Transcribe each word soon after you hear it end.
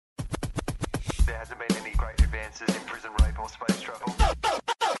hasn't been any great advances in prison rape or space travel.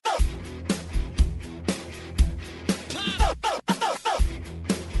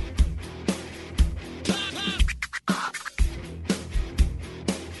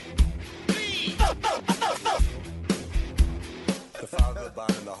 The Father, the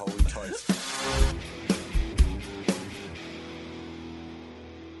Son, and the Holy Toast.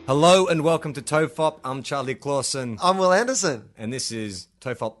 Hello and welcome to TOEFOP. I'm Charlie Clausen. I'm Will Anderson. And this is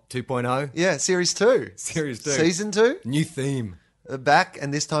TOEFOP 2.0. Yeah, Series 2. Series 2. Season 2. New theme. Back,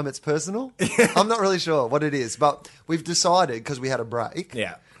 and this time it's personal. I'm not really sure what it is, but we've decided, because we had a break,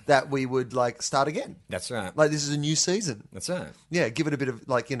 Yeah. that we would, start again. That's right. Like, this is a new season. That's right. Yeah, give it a bit of,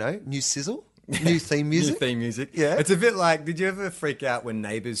 new sizzle, new theme music. New theme music. Yeah. It's a bit like, did you ever freak out when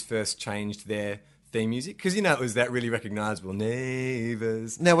Neighbours first changed their theme music? Because, it was that really recognisable,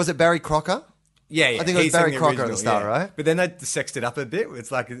 Neighbours. Now, was it Barry Crocker? Yeah. I think it was He sang Barry the Crocker at the original, start, yeah. right? But then they sexed it up a bit. It's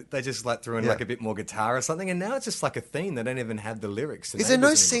like they just threw in Yeah. a bit more guitar or something, and now it's just like a theme. They don't even have the lyrics. to Is there no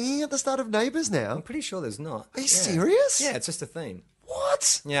Neighbours anymore. singing at the start of Neighbours now? I'm pretty sure there's not. Are you Yeah. serious? Yeah, it's just a theme.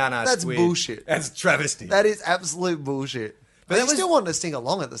 What? Yeah, I know. It's That's weird. bullshit. That's travesty. That is absolute bullshit. But that you was- still want to sing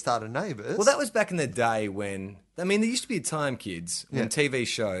along at the start of Neighbours. Well, that was back in the day when, there used to be a time, kids, when Yeah. TV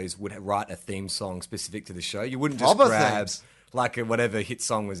shows would write a theme song specific to the show. You wouldn't just Proper grab themes. whatever hit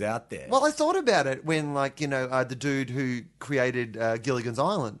song was out there. Well, I thought about it when, the dude who created Gilligan's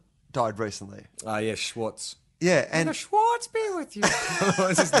Island died recently. Yeah, Schwartz. Yeah, and Schwartz be with you.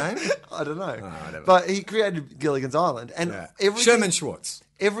 What's his name? I don't know, whatever. but he created Gilligan's Island, and Yeah. Sherman Schwartz.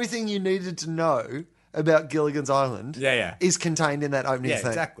 everything you needed to know about Gilligan's Island, Yeah. is contained in that opening Yeah, theme.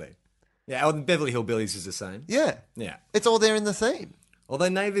 exactly. Yeah, Beverly Hillbillies is the same. Yeah, Yeah. it's all there in the theme. Although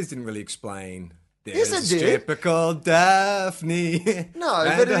Neighbours didn't really explain. Yes, There's it a did. stripper called Daphne. No,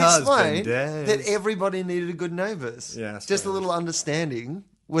 and but it her husband explained danced. that everybody needed a good neighbours. Yeah, I just a suppose. little understanding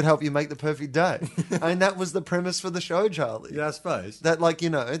would help you make the perfect day. And that was the premise for the show, Charlie. Yeah, I suppose. That,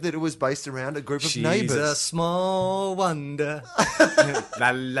 that it was based around a group of She's neighbours. a small wonder.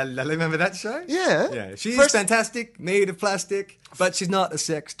 La, la, la. Remember that show? Yeah. Yeah. She's Fresh- fantastic, made of plastic, but she's not a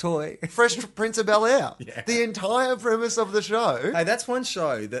sex toy. Fresh Prince of Bel-Air. Yeah. The entire premise of the show. Hey, that's one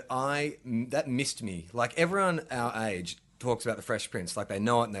show that missed me. Like, everyone our age talks about the Fresh Prince, like they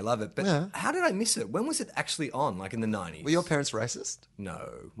know it and they love it. But Yeah. how did I miss it? When was it actually on? Like in the 90s? Were your parents racist? No.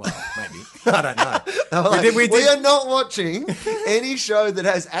 Well, maybe. I don't know. They were like, we we are not watching any show that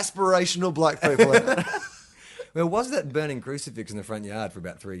has aspirational black people in it. There was that burning crucifix in the front yard for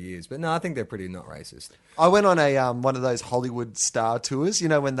about 3 years. But no, I think they're pretty not racist. I went on a one of those Hollywood star tours. You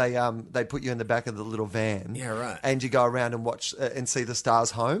know when they put you in the back of the little van. Yeah, right. And you go around and watch and see the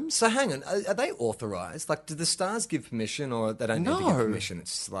stars' homes. So hang on, are they authorised? Like, do the stars give permission, or they don't need to give No. permission?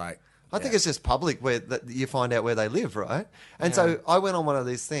 It's like I think it's just public where that you find out where they live, right? And so I went on one of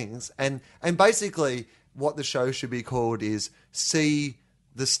these things, and basically what the show should be called is see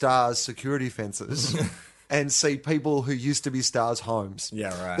the stars' security fences. And see people who used to be stars' homes.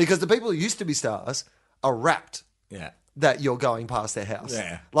 Yeah, right. Because the people who used to be stars are wrapped yeah. that you're going past their house.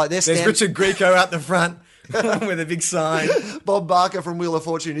 Yeah. Like There's Richard Grieco out the front with a big sign. Bob Barker from Wheel of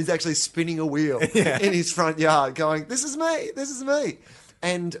Fortune is actually spinning a wheel in his front yard going, this is me, this is me.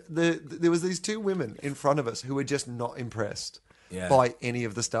 And there was these two women in front of us who were just not impressed by any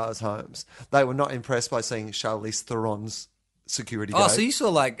of the stars' homes. They were not impressed by seeing Charlize Theron's security Oh, guard. so you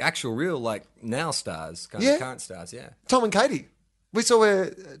saw actual real now stars, kind Yeah. of current stars, yeah. Tom and Katie. We saw where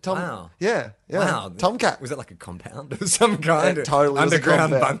Tom... Wow. Yeah. Wow. Tomcat. Was it like a compound of some kind? It totally was a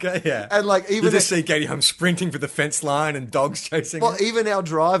Underground compound. bunker, yeah. And even... You just see Katie Holmes sprinting for the fence line and dogs chasing Well, her. even our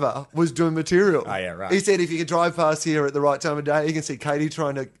driver was doing material. Oh, yeah, right. He said if you can drive past here at the right time of day, you can see Katie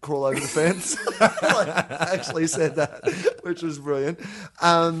trying to crawl over the fence. Actually said that, which was brilliant.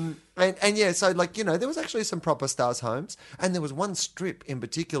 And yeah, so there was actually some proper stars homes, and there was one strip in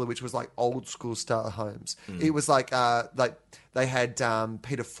particular which was like old school star homes. It was like they had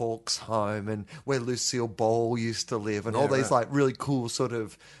Peter Falk's home and where Lucille Ball used to live, and all these really cool sort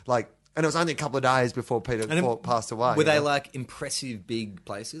of and it was only a couple of days before Peter Falk passed away. Were they impressive big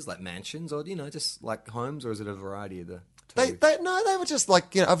places, like mansions, or just like homes, or is it a variety of the two? They were just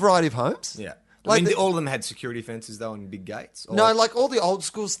a variety of homes. Yeah. Like all of them had security fences, though, and big gates? Or... No, all the old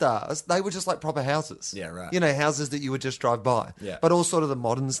school stars, they were just proper houses. Yeah, right. Houses that you would just drive by. Yeah. But all sort of the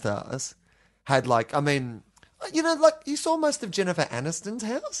modern stars had you saw most of Jennifer Aniston's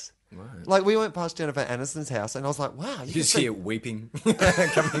house. Right. We went past Jennifer Aniston's house and I was like, wow. You could see it weeping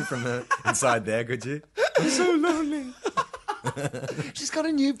coming from inside there, could you? I'm so lonely. She's got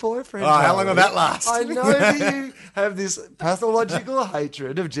a new boyfriend. Oh, how Charlie. long will that last? I know that you have this pathological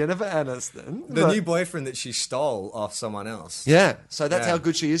hatred of Jennifer Aniston. The but- new boyfriend that she stole off someone else. Yeah, so that's Yeah. how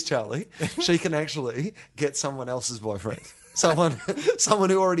good she is, Charlie. She can actually get someone else's boyfriend. Someone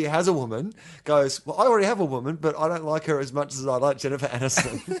who already has a woman goes, well, I already have a woman, but I don't like her as much as I like Jennifer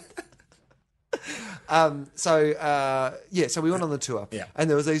Aniston. So we went on the tour. Yeah. And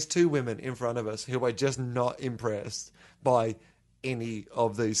there was these two women in front of us who were just not impressed by any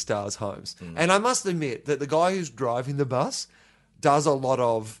of these stars' homes. And I must admit that the guy who's driving the bus does a lot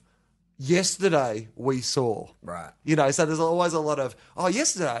of yesterday we saw. Right. You know, so there's always a lot of,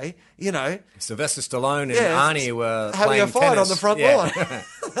 yesterday, you know, Sylvester Stallone and Yeah, Arnie were having playing a fight tennis. on the front Yeah. lawn.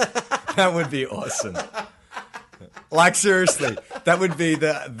 That would be awesome. Like, seriously, that would be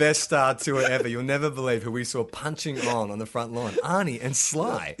the best star tour ever. You'll never believe who we saw punching on the front lawn. Arnie and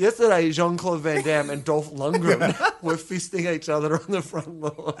Sly. Yesterday, Jean-Claude Van Damme and Dolph Lundgren were fisting each other on the front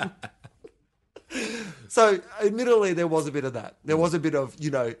lawn. So, admittedly, there was a bit of that. There was a bit of, you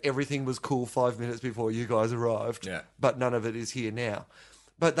know, everything was cool 5 minutes before you guys arrived, Yeah. but none of it is here now.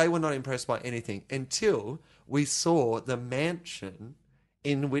 But they were not impressed by anything until we saw the mansion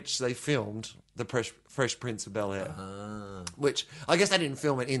in which they filmed the Fresh Prince of Bel-Air. Which, I guess they didn't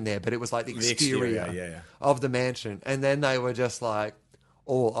film it in there, but it was like the exterior, yeah. of the mansion. And then they were just like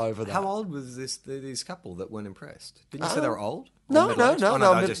all over that. How old was this couple that weren't impressed? Didn't you say they were old? Or No, middle-aged? no, Oh,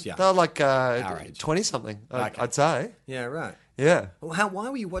 no. they're just young. They're like Our age. 20-something, Okay. I'd say. Yeah, right. Yeah. Well, why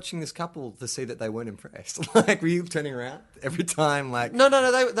were you watching this couple to see that they weren't impressed? Like, were you turning around every time? Like, No,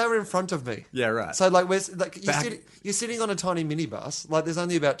 they were in front of me. Yeah, right. So like, Back- you're sitting on a tiny minibus. Like, there's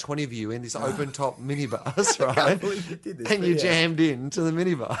only about 20 of you in this open top minibus, right? believe you did this, and but you're yeah. jammed into the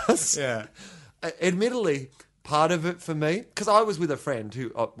minibus. yeah. Admittedly, part of it for me, because I was with a friend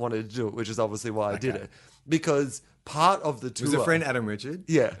who wanted to do it, which is obviously why I did it. Because part of the tour Was a friend Adam Richard?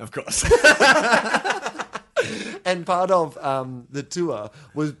 Yeah. Of course. and part of the tour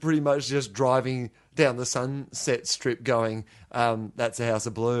was pretty much just driving down the Sunset Strip going, that's the House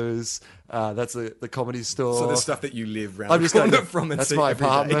of Blues, that's the Comedy Store. So the stuff that you live round I'm the just going corner to, from and that's see my every day.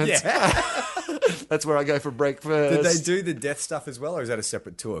 apartment. Yeah. That's where I go for breakfast. Did they do the death stuff as well, or is that a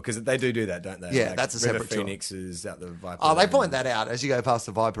separate tour? Because they do that, don't they? Yeah, that's a River separate tour. Phoenix is out the Viper. Oh, they Room. point that out as you go past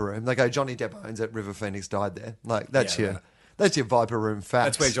the Viper Room. They go, Johnny Depp owns it, River Phoenix died there. Like, that's Yeah, right. that's your Viper Room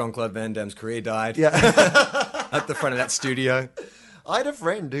facts. That's where Jean-Claude Van Damme's career died. Yeah. At the front of that studio. I had a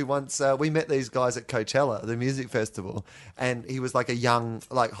friend who once we met these guys at Coachella, the music festival, and he was like a young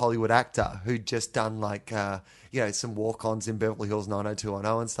like Hollywood actor who'd just done like some walk-ons in Beverly Hills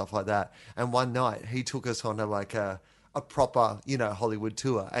 90210 and stuff like that. And one night he took us on a proper Hollywood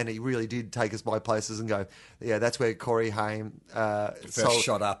tour, and he really did take us by places and go, yeah, that's where Corey Haim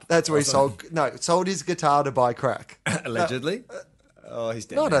shot up. That's where he Awesome. sold his guitar to buy crack. Allegedly. Oh, he's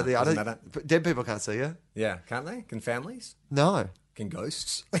dead. No, now. I Doesn't don't. matter. Dead people can't see you. Yeah, can't they? Can families? No. Can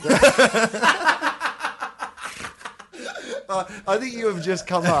ghosts? I think you have just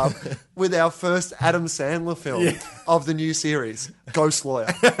come up with our first Adam Sandler film of the new series, Ghost Lawyer.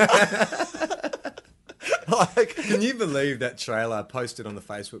 Can you believe that trailer posted on the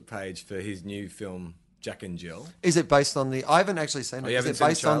Facebook page for his new film, Jack and Jill? Is it based on the... I haven't actually seen it. you Is haven't it seen the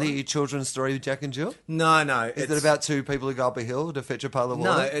based on trailer? the children's story of Jack and Jill? No. Is it about two people who go up a hill to fetch a pail of No,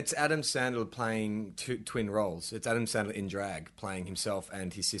 water? it's Adam Sandler playing twin roles. It's Adam Sandler in drag, playing himself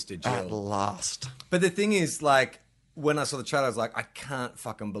and his sister Jill. At last. But the thing is, like, when I saw the trailer, I was like, I can't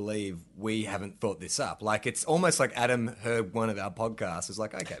fucking believe we haven't thought this up. Like, it's almost like Adam heard one of our podcasts. It's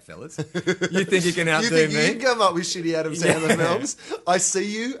like, okay, fellas, you think you can You outdo think me? you can come up with shitty Adam Sandler Yeah. films? I see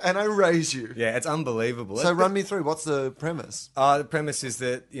you and I raise you. Yeah, it's unbelievable. So run me through. What's the premise? The premise is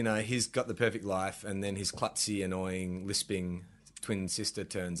that, he's got the perfect life, and then his klutzy, annoying, lisping twin sister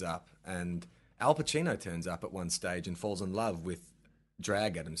turns up, and Al Pacino turns up at one stage and falls in love with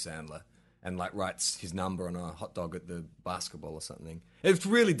drag Adam Sandler, and like writes his number on a hot dog at the basketball or something. It's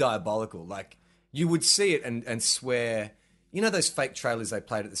really diabolical. Like, you would see it and swear, those fake trailers they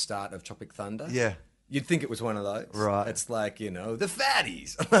played at the start of Tropic Thunder? Yeah. You'd think it was one of those. Right. It's like, the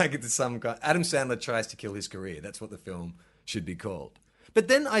fatties. Like, it's some kind. Adam Sandler tries to kill his career. That's what the film should be called. But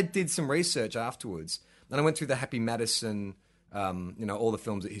then I did some research afterwards, and I went through the Happy Madison, all the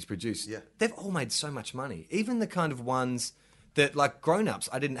films that he's produced. Yeah. They've all made so much money. Even the kind of ones that, like, Grown Ups,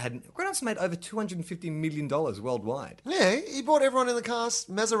 Grown Ups made over $250 million worldwide. Yeah, he bought everyone in the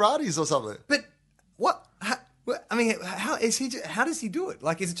cast Maseratis or something. But what? How does he do it?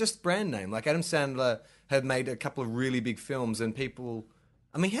 Like, is it just brand name? Like, Adam Sandler had made a couple of really big films, and people.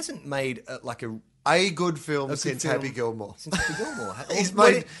 He hasn't made A good film good since film Happy Gilmore. since Happy Gilmore. He's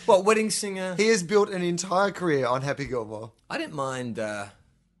Wedding, made- Wedding Singer. He has built an entire career on Happy Gilmore. I didn't mind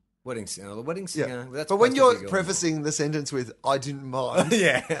Wedding Singer. The Wedding Yeah. Singer. That's But when supposed to you're be good. prefacing the sentence with "I didn't mind,"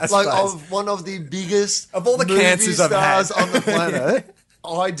 Yeah, I like suppose. of one of the biggest Of all the movie cancers I've had. stars on the planet,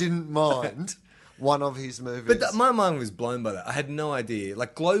 I didn't mind one of his movies. But my mind was blown by that. I had no idea.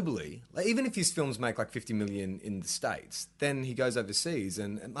 Like globally, like, even if his films make like 50 million in the States, then he goes overseas,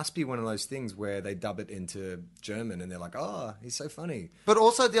 and it must be one of those things where they dub it into German, and they're like, "Oh, he's so funny." But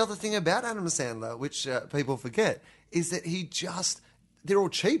also the other thing about Adam Sandler, which people forget, is that they're all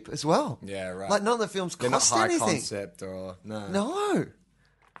cheap as well. Yeah, right. Like none of the films They're not cost high anything. concept or no. No.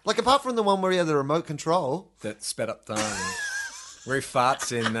 Like apart from the one where he had the remote control. That sped up time. And where he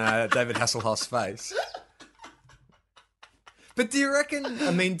farts in David Hasselhoff's face. But do you reckon? I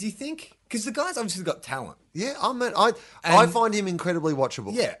mean, do you think? Because the guy's obviously got talent. Yeah, I find him incredibly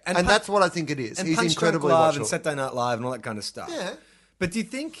watchable. Yeah, and that's what I think it is. And He's Punch Drunk incredibly Love watchable. and Saturday Night Live and all that kind of stuff. Yeah. But do you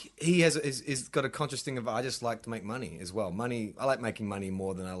think he is got a conscious thing of I just like to make money as well? Money. I like making money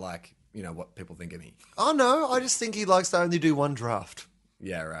more than I like what people think of me. Oh no, I just think he likes to only do one draft.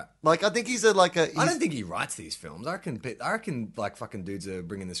 Yeah, right. Like I think he's I don't think he writes these films. I reckon like fucking dudes are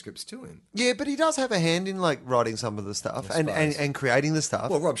bringing the scripts to him. yeah, but he does have a hand in like writing some of the stuff and suppose. creating the stuff.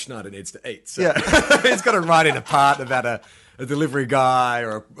 Well, Rob Schneider needs to eat, so Yeah. he's got to write in a part about a delivery guy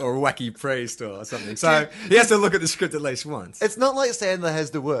or a wacky priest or something. So he has to look at the script at least once. It's not like Sandler has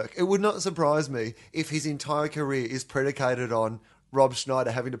to work. It would not surprise me if his entire career is predicated on Rob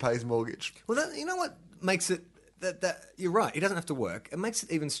Schneider having to pay his mortgage. Well, you know what makes it that you're right. He doesn't have to work. It makes it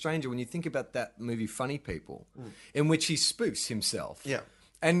even stranger when you think about that movie Funny People, in which he spoofs himself. Yeah.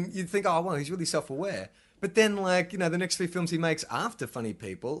 And you'd think, oh, well, he's really self-aware. But then, like, the next 3 films he makes after Funny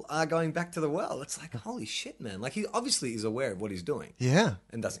People are going back to the well. It's like, holy shit, man. Like, he obviously is aware of what he's doing. Yeah.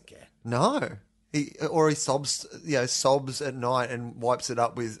 And doesn't care. No. He sobs at night and wipes it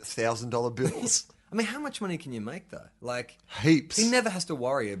up with $1,000 bills. I mean, how much money can you make, though? Like, Heaps. he never has to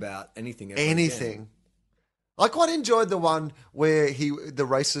worry about anything ever again. Anything. I quite enjoyed the one the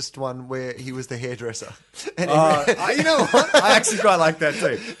racist one where he was the hairdresser. And You know what? I actually quite like that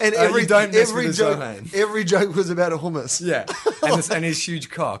too. and You don't mess with the Zohan. every joke was about a hummus. Yeah, and his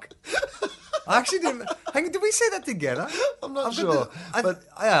huge cock. I actually didn't. Hang on, did we say that together? I'm not I've got sure, but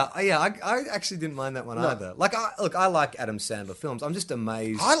I actually didn't mind that one either. Like, I like Adam Sandler films. I'm just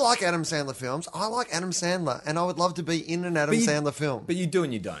amazed. I like Adam Sandler films. I like Adam Sandler, and I would love to be in an Adam Sandler film. But you do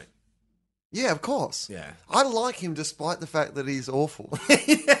and you don't. Yeah, of course. Yeah. I like him despite the fact that he's awful.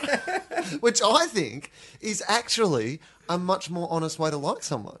 Which I think is actually a much more honest way to like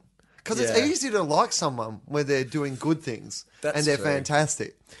someone. Because it's Yeah. easy to like someone when they're doing good things That's and they're true.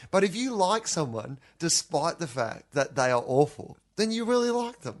 fantastic. But if you like someone despite the fact that they are awful, then you really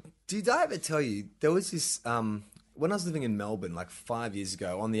like them. Did I ever tell you there was this when I was living in Melbourne like 5 years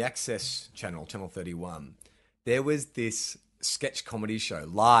ago on the Access channel, Channel 31, there was this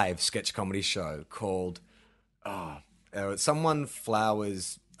live sketch comedy show called Someone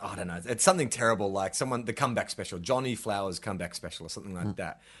Flowers. I don't know. It's something terrible like the comeback special, Johnny Flowers comeback special or something like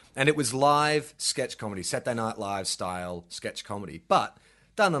that. And it was live sketch comedy, Saturday Night Live style sketch comedy, but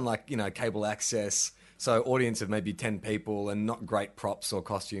done on like, cable access. So audience of maybe 10 people and not great props or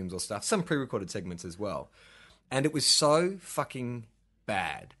costumes or stuff. Some pre-recorded segments as well. And it was so fucking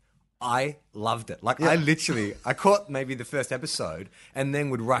bad. I loved it. Like I caught maybe the first episode and then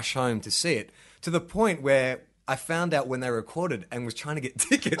would rush home to see it to the point where I found out when they recorded and was trying to get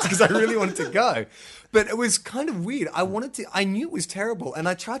tickets because I really wanted to go. But it was kind of weird. I knew it was terrible. And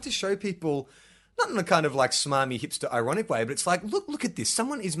I tried to show people, not in a kind of like smarmy hipster ironic way, but it's like, look at this.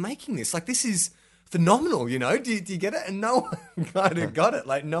 Someone is making this. Like this is phenomenal, Do you get it? And no one kind of got it.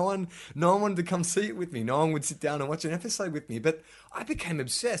 Like no one wanted to come see it with me. No one would sit down and watch an episode with me. But I became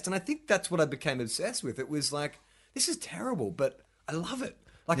obsessed. And I think that's what I became obsessed with. It was like, this is terrible, but I love it.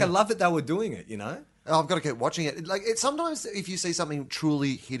 Like I love that they were doing it, I've got to keep watching it. Like sometimes if you see something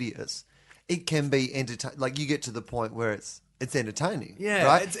truly hideous, it can be entertaining. Like you get to the point where it's entertaining. Yeah,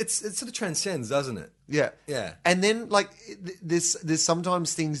 right. It sort of transcends, doesn't it? Yeah. Yeah. And then like there's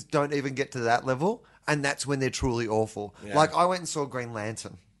sometimes things don't even get to that level, and that's when they're truly awful. Yeah. Like I went and saw Green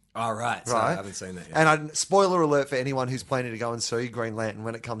Lantern. All right. So Right. I haven't seen that yet. And spoiler alert for anyone who's planning to go and see Green Lantern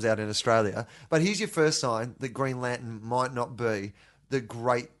when it comes out in Australia. But here's your first sign that Green Lantern might not be the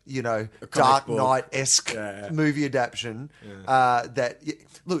great, Dark book. Knight-esque movie adaptation.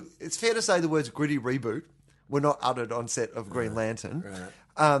 Look, it's fair to say the words gritty reboot were not uttered on set of Green Lantern.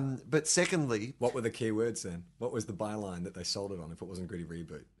 Right. But secondly, What were the key words then? What was the byline that they sold it on if it wasn't Gritty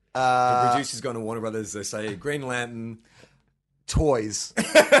Reboot? The producers gone to Warner Brothers, they say Green Lantern. toys.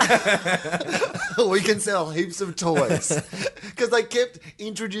 We can sell heaps of toys. Because they kept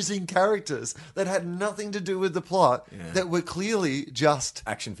introducing characters that had nothing to do with the plot that were clearly just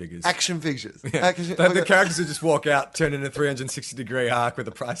Action figures. action figures. Yeah. Action- The characters would just walk out, turn in a 360-degree arc with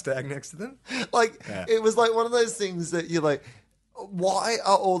a price tag next to them. Like, it was like one of those things that you're like, why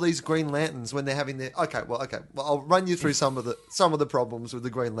are all these Green Lanterns when they're having their... Okay, well, I'll run you through some of the problems with the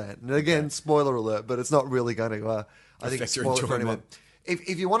Green Lantern. And again, spoiler alert, but it's not really going to... I think Affect your spoil it for anyone. enjoyment.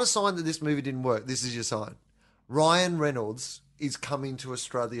 If you want a sign that this movie didn't work, this is your sign. Ryan Reynolds is coming to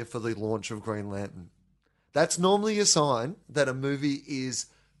Australia for the launch of Green Lantern. That's normally a sign that a movie is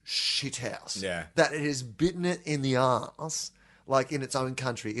shithouse. Yeah. That it has bitten it in the arse, like in its own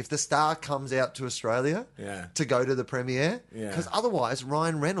country. If the star comes out to Australia to go to the premiere, because otherwise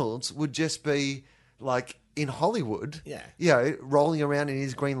Ryan Reynolds would just be like in Hollywood, rolling around in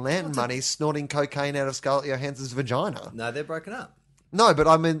his Green Lantern money, snorting cocaine out of Scarlett Johansson's vagina. No, they're broken up. No, but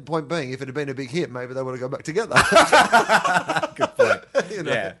I mean, point being, if it had been a big hit, maybe they would have gone back together. Good point. You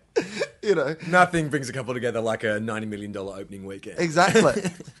know? Yeah. You know, Nothing brings a couple together like a $90 million opening weekend. exactly.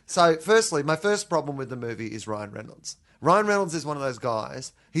 So, firstly, my first problem with the movie is Ryan Reynolds. Ryan Reynolds is one of those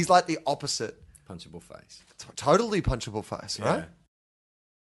guys. He's like the opposite. Punchable face. Totally punchable face, right? Yeah.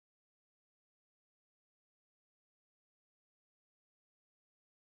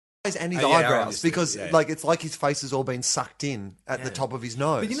 And his Oh, yeah, I eyebrows, understand. because Yeah. like it's like his face has all been sucked in at the top of his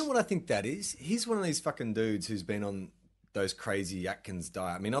nose. But you know what I think that is? He's one of these fucking dudes who's been on those crazy Atkins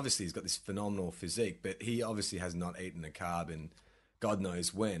diet. I mean, obviously he's got this phenomenal physique, but he obviously has not eaten a carb in God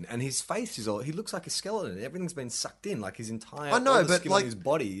knows when. And his face is all—he looks like a skeleton. Everything's been sucked in, like his entire. I know, all the but, skin like- on his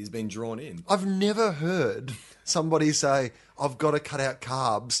body has been drawn in. I've never heard somebody say, "I've got to cut out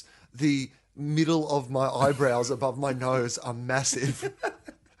carbs. The middle of my eyebrows above my nose are massive."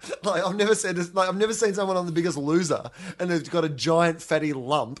 Like I've never said this. Like I've never seen someone on The Biggest Loser and they've got a giant fatty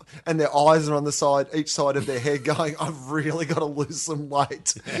lump and their eyes are on the side, each side of their head, going, "I've really got to lose some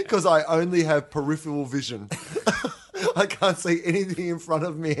weight because I only have peripheral vision. I can't see anything in front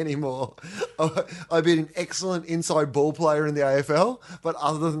of me anymore. I've been an excellent inside ball player in the AFL, but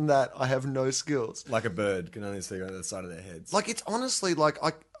other than that, I have no skills." Like a bird can only see on the side of their heads. Like it's honestly like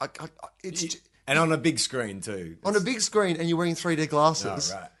it's And on a big screen too. on a big screen and you're wearing 3D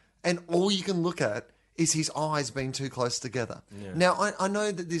glasses, Oh, right. and all you can look at is his eyes being too close together. Now, I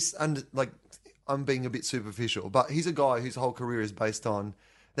know that this, like, I'm being a bit superficial, but he's a guy whose whole career is based on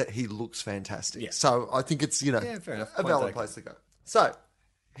that he looks fantastic. Yeah. So I think it's, Yeah, fair enough. a Point valid taken. place to go. So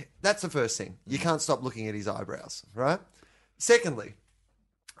that's the first thing. You can't stop looking at his eyebrows, right? Secondly,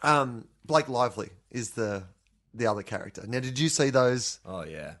 Blake Lively is the other character. Now, did you see those? Oh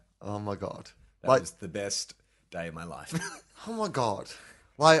yeah, Oh my God. that was the best day of my life. Oh my God.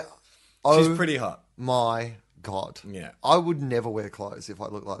 Like, She's oh pretty hot. my God. Yeah. I would never wear clothes if I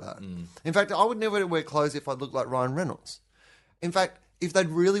looked like that. In fact, I would never wear clothes if I looked like Ryan Reynolds. In fact, if they'd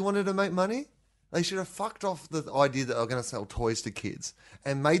really wanted to make money, they should have fucked off the idea that they were going to sell toys to kids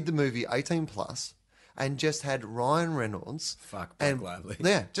and made the movie 18 plus and just had Ryan Reynolds. Fuck Blake and Lively.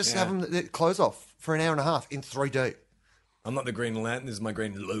 Yeah, just have them their clothes off for an hour and a half in 3D. I'm not the Green Lantern. This is my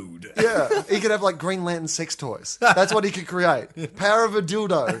Green Load. Yeah, he could have like Green Lantern sex toys. That's what he could create. Power of a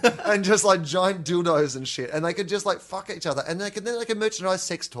dildo and just like giant dildos and shit. And they could just like fuck each other. And they could merchandise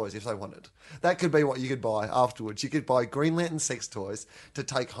sex toys if they wanted. That could be what you could buy afterwards. You could buy Green Lantern sex toys to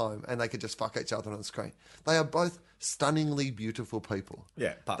take home and they could just fuck each other on the screen. They are both stunningly beautiful people.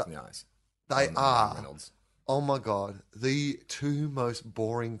 Yeah, apart from the eyes. They Ryan are, Reynolds. oh my God, the two most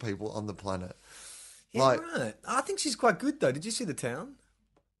boring people on the planet. Yeah, Like, right. I think she's quite good though. Did you see The Town?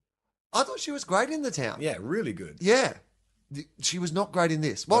 I thought she was great in The Town. Yeah, really good. Yeah. She was not great in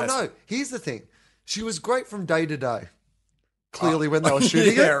this. Well, Well, no. Here's the thing. She was great from day to day. Clearly, when they were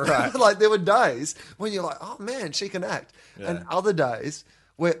shooting yeah, it. right. Like, there were days when you're like, oh, man, she can act. And other days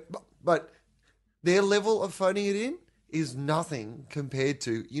where... But their level of phoning it in is nothing compared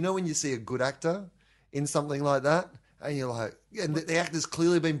to... You know when you see a good actor in something like that? And you're like... And the actor's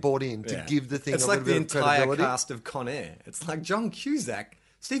clearly been brought in to Yeah. give the thing It's a like little the bit of entire credibility. cast of Con Air. It's like John Cusack,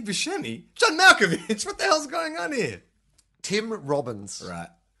 Steve Buscemi, John Malkovich. What the hell's going on here? Tim Robbins Right.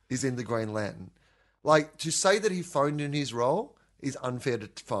 is in the Green Lantern. Like, to say that he phoned in his role is unfair to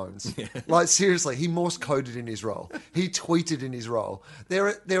phones. Like, seriously, he Morse coded in his role. He tweeted in his role. There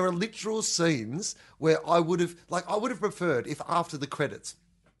are literal scenes where I would have preferred if after the credits,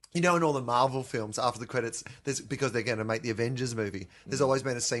 you know, in all the Marvel films, after the credits, because they're going to make the Avengers movie, there's always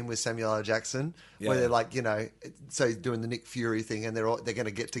been a scene with Samuel L. Jackson where they're like, you know, so he's doing the Nick Fury thing and they're going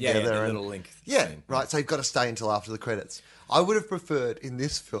to get together. the and, little link Yeah, scene. right. So you've got to stay until after the credits. I would have preferred in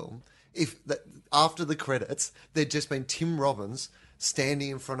this film if that after the credits there'd just been Tim Robbins standing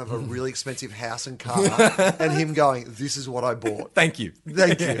in front of a really expensive house and car and him going, "This is what I bought. Thank you.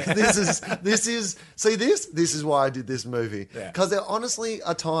 Thank you. This is why I did this movie." Yeah. Because there honestly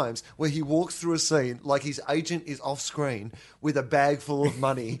are times where he walks through a scene like his agent is off screen with a bag full of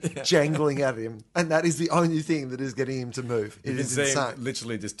money jangling at him, and that is the only thing that is getting him to move. It You can is see insane. him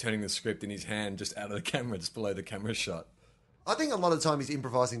literally just turning the script in his hand just out of the camera, just below the camera shot. I think a lot of the time he's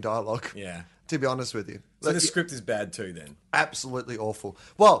improvising dialogue. Yeah. To be honest with you. So the script is bad too then? Absolutely awful.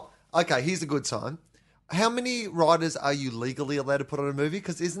 Well, okay, here's a good sign. How many writers are you legally allowed to put on a movie?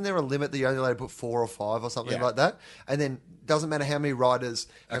 Because isn't there a limit that you're only allowed to put 4 or 5 or something Yeah. like that? And then doesn't matter how many writers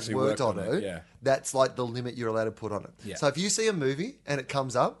have Actually worked work on on it. it, yeah. That's like the limit you're allowed to put on it. Yeah. So if you see a movie and it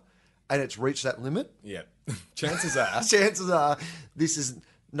comes up and it's reached that limit, Yeah. Chances are. chances are this is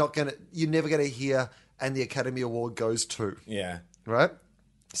not going to, you're never going to hear, and the Academy Award goes to. Yeah. Right?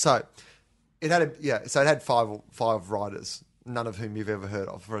 So it had five writers, none of whom you've ever heard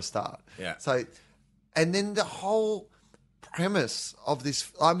of for a start. Yeah. So, and then the whole premise of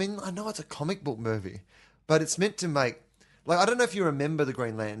this, I mean, I know it's a comic book movie, but it's meant to make, like, I don't know if you remember the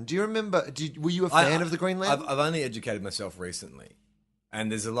Green Lantern. Do you remember, were you a fan of the Green Lantern? I've only educated myself recently.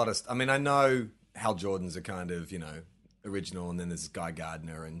 And there's a lot of, I mean, I know Hal Jordan's a kind of, original, and then there's Guy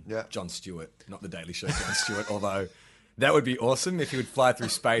Gardner and Yeah. Jon Stewart, not the Daily Show Jon Stewart, although that would be awesome if he would fly through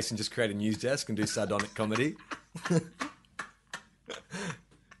space and just create a news desk and do sardonic comedy.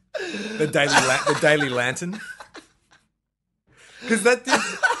 the Daily Lantern. Because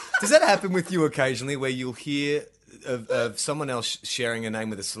does that happen with you occasionally, where you'll hear of someone else sharing a name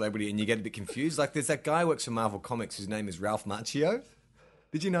with a celebrity and you get a bit confused? Like there's that guy who works for Marvel Comics whose name is Ralph Macchio.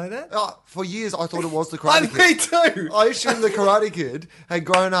 Did you know that? Oh, for years, I thought it was the Karate Kid. Me too. I assumed the Karate Kid had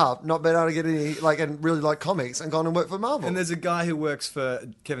grown up, not been able to get any, and really like comics, and gone and worked for Marvel. And there's a guy who works for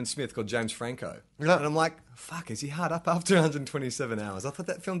Kevin Smith called James Franco. Yeah. And I'm like, fuck, is he hard up after 127 hours? I thought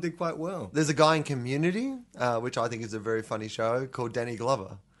that film did quite well. There's a guy in Community, which I think is a very funny show, called Danny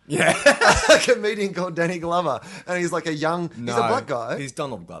Glover. Yeah. A comedian called Danny Glover. And he's like he's a black guy. He's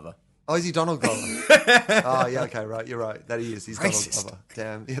Donald Glover. Oh, is he Donald Glover? Oh, yeah, okay, right, you're right. That he is. He's Racist. Donald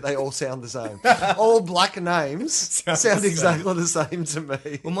Glover. Damn, yeah, they all sound the same. All black names sound the exactly the same to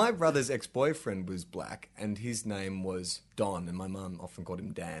me. Well, my brother's ex-boyfriend was black, and his name was Don, and my mum often called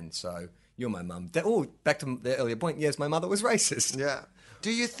him Dan. So you're my mum. Back to the earlier point. Yes, my mother was racist. Yeah.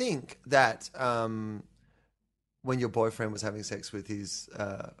 Do you think that when your boyfriend was having sex with his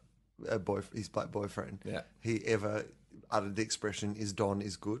black boyfriend, Yeah. he ever uttered the expression "is Don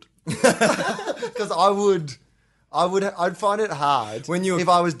is good"? Because I'd find it hard if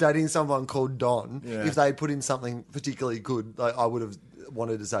I was dating someone called Don. Yeah. If they put in something particularly good, I would have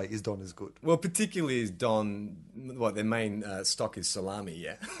wanted to say, "Is Don is good?" Well, particularly is Don, their main stock is salami,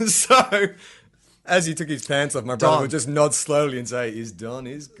 yeah. So, as he took his pants off, my brother Don. would just nod slowly and say, "Is Don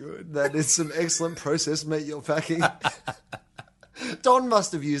is good." That is some excellent processed meat you're packing. Don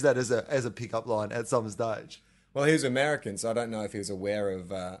must have used that as a pickup line at some stage. Well, he was American, so I don't know if he was aware of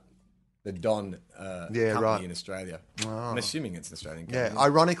the Don company right. in Australia. I'm assuming it's an Australian company. Yeah,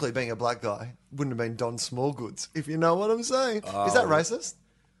 ironically, being a black guy wouldn't have been Don Smallgoods, if you know what I'm saying. Is that racist?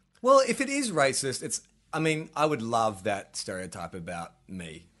 Well, if it is racist, I would love that stereotype about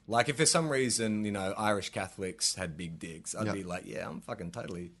me. Like, if for some reason, Irish Catholics had big dicks, I'd be like, yeah, I'm fucking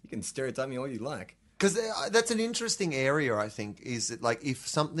totally, you can stereotype me all you like. Because that's an interesting area, I think, is that, like, if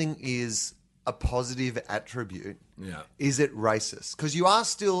something is a positive attribute, is it racist? Because you are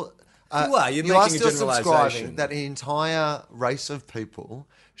still... You're making a still generalisation. subscribing that an entire race of people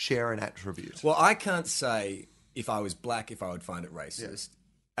share an attribute. Well, I can't say if I was black if I would find it racist.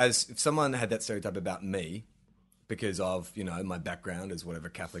 As if someone had that stereotype about me because of, my background as whatever,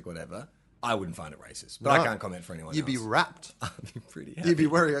 Catholic, whatever, I wouldn't find it racist. But I can't comment for anyone You'd else. be wrapped. I'd be pretty happy. You'd be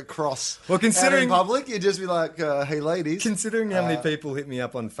wearing a cross. Well, considering- out in public, you'd just be like, "Hey, ladies." Considering how many people hit me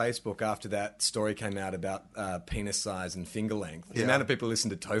up on Facebook after that story came out about penis size and finger length, the amount of people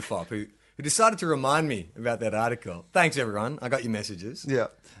listened to Tofop who decided to remind me about that article. Thanks, everyone. I got your messages. Yeah,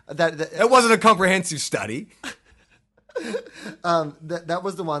 It wasn't a comprehensive study. that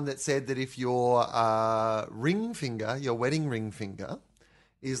was the one that said that if your ring finger, your wedding ring finger,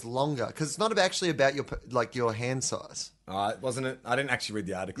 is longer, because it's not actually about your hand size. Wasn't it? I didn't actually read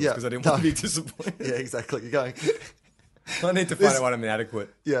the articles Yeah, because I didn't want to be disappointed. Yeah, exactly. You're going. I need to find out when I'm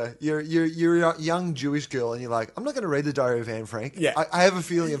inadequate. Yeah, you're a young Jewish girl, and you're like, I'm not going to read the Diary of Anne Frank. Yeah. I have a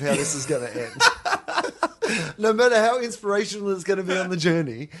feeling of how this is going to end. No matter how inspirational it's going to be on the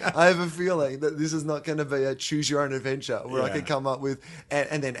journey, I have a feeling that this is not going to be a choose your own adventure where I Yeah. could come up with.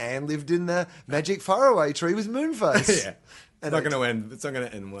 And then Anne lived in the magic faraway tree with Moonface. Yeah. It's not going to end. It's not going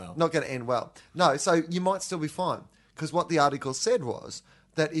to end well. Not going to end well. No, so you might still be fine. Because what the article said was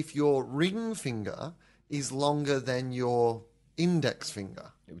that if your ring finger is longer than your index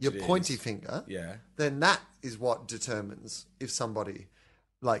finger, Which your it pointy is. finger, Yeah. then that is what determines if somebody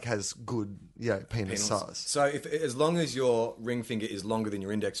like has good, penis size. So if as long as your ring finger is longer than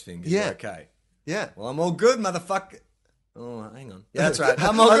your index finger, Yeah. you're okay. Yeah. Well, I'm all good, motherfucker. Oh, hang on. Yeah, that's right.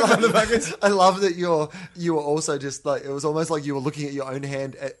 I'm all good, motherfuckers. I love that you were also just like, it was almost like you were looking at your own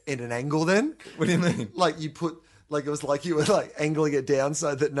hand in an angle then. What do you mean? Like you put, like it was like you were like angling it down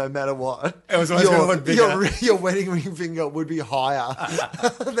so that no matter what, It was always gonna look bigger. Your wedding ring finger would be higher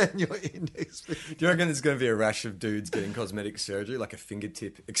than your index finger. Do you reckon there's going to be a rash of dudes getting cosmetic surgery, like a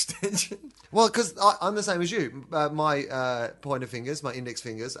fingertip extension? Well, because I'm the same as you. My pointer fingers, my index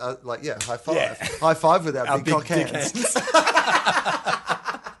fingers, are like, high five. Yeah. High five with our, Our big cock big dick hands.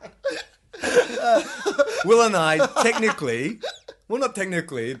 Will and I technically, well, not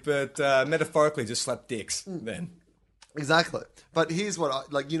technically, but metaphorically, just slap dicks then. Exactly. But here's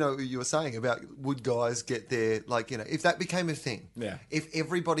what you were saying about would guys get their, if that became a thing. Yeah. If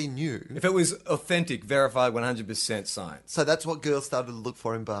everybody knew. If it was authentic, verified, 100% science. So that's what girls started to look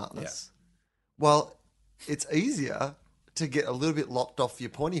for in bars. Yeah. Well, it's easier to get a little bit lopped off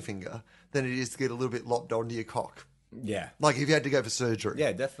your pointy finger than it is to get a little bit lopped onto your cock. Yeah. Like if you had to go for surgery.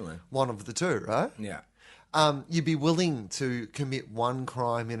 Yeah, definitely. One of the two, right? Yeah. You'd be willing to commit one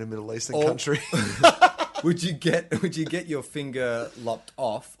crime in a Middle Eastern Or- country. Would you get your finger lopped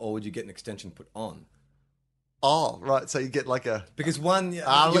off, or would you get an extension put on? Oh, right. So you get like a... Because one,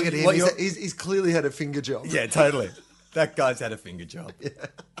 look at him. what He's clearly had a finger job. yeah, totally. That guy's had a finger job.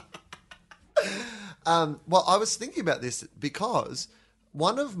 Well, I was thinking about this because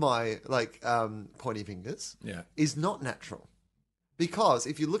one of my pointy fingers Yeah. is not natural. Because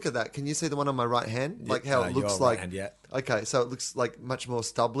if you look at that, can you see the one on my right hand? Like how it your looks right like. hand, yeah. Okay, so it looks like much more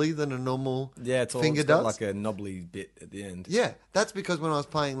stubbly than a normal Yeah, it's finger it's got does. like a knobbly bit at the end. Yeah, that's because when I was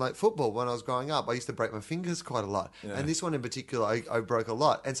playing football when I was growing up, I used to break my fingers quite a lot, Yeah. and this one in particular, I broke a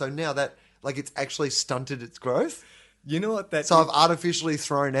lot, and so now that it's actually stunted its growth. You know what that? So I've artificially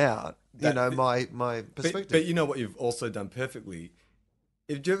thrown out, That- my perspective. but you know what you've also done perfectly.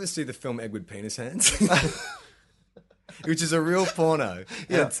 Did you ever see the film Edward Penis Hands? Which is a real porno.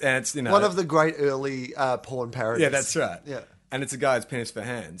 Yeah. And it's One of the great early porn parodies. Yeah, that's right. Yeah. And it's a guy's penis for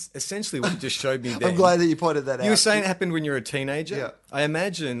hands. Essentially, what you just showed me there. I'm glad that you pointed that out. You were saying it happened when you were a teenager? Yeah. I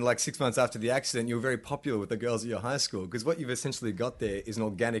imagine 6 months after the accident, you were very popular with the girls at your high school because what you've essentially got there is an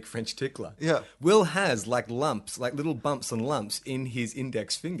organic French tickler. Yeah. Will has lumps, little bumps and lumps in his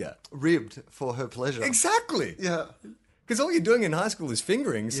index finger. ribbed for her pleasure. Exactly. Yeah. Because all you're doing in high school is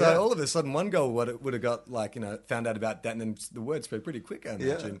fingering. So Yeah. all of a sudden, one girl would have got found out about that, and then the word spread pretty quick. I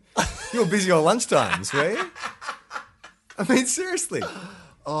imagine you were busy on lunchtimes, were you? I mean, seriously.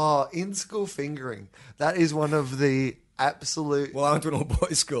 Oh, in school fingering. That is one of the absolute. Well, I went to an all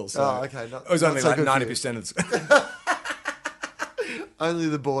boys school, so Oh, okay, not- it was not only so good for you. 90% of the. Only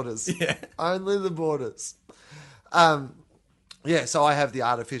the borders. Yeah. Only the borders. Yeah, so I have the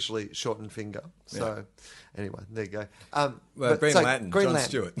artificially shortened finger. So anyway, there you go. Well, Green Lantern, Green John Lantern.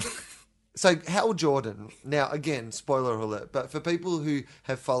 Stewart. So Hal Jordan, now again, spoiler alert, but for people who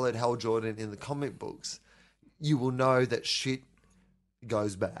have followed Hal Jordan in the comic books, you will know that shit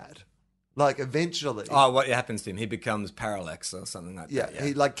goes bad. Eventually. Oh, what happens to him? He becomes Parallax or something like yeah, that.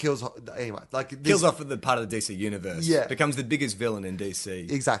 he kills. Anyway, Kills off the part of the DC universe. Yeah. Becomes the biggest villain in DC.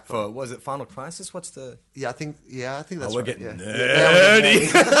 Exactly. For, was it Final Crisis? What's the... Yeah, I think that's we're right. getting yeah.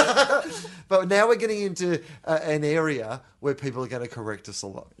 nerdy. Yeah, now we're getting but now we're getting into an area where people are going to correct us a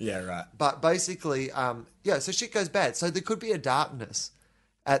lot. Yeah, right. But basically, so shit goes bad. So there could be a darkness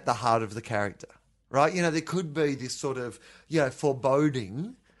at the heart of the character, right? There could be this sort of,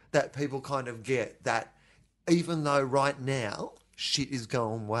 foreboding that people kind of get that even though right now shit is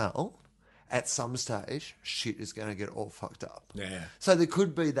going well, at some stage shit is going to get all fucked up. Yeah. So there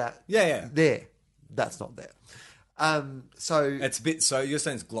could be that. Yeah. There. That's not there. So It's a bit... So you're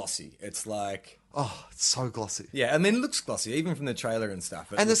saying it's glossy. It's like... oh, it's so glossy. Yeah, I mean, it looks glossy, even from the trailer and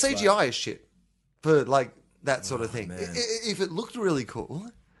stuff. It And the looks like- CGI is shit for that sort of thing. man. If it looked really cool,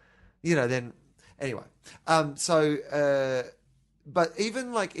 then anyway. But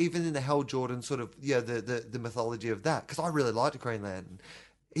even in the Hal Jordan sort of the mythology of that, because I really liked Green Lantern,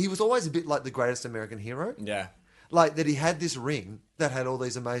 he was always a bit like the greatest American hero. Yeah. Like that he had this ring that had all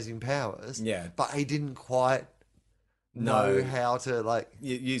these amazing powers. Yeah. But he didn't quite No. know how to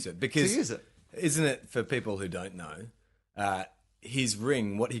Use it. Because... to use it. Isn't it, for people who don't know, his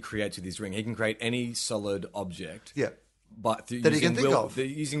ring, what he creates with his ring, he can create any solid object. Yeah. but through That he using can think of. they're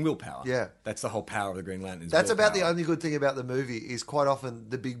using willpower. Yeah. That's the whole power of the Green Lantern. Is That's about the willpower. only good thing about the movie is quite often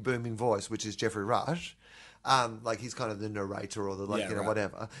the big booming voice, which is Jeffrey Rush. Like he's kind of the narrator or the Yeah, right.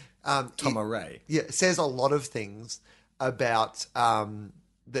 whatever. Tom Array. Yeah, it says a lot of things about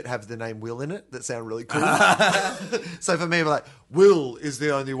that have the name Will in it that sound really cool. So for me, I'm like, Will is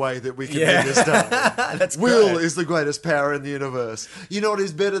the only way that we can Yeah. be this done. That's Will great. is the greatest power in the universe. You know what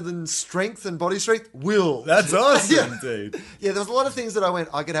is better than strength and body strength? Will. That's awesome, Yeah. dude. Yeah, there was a lot of things that I went,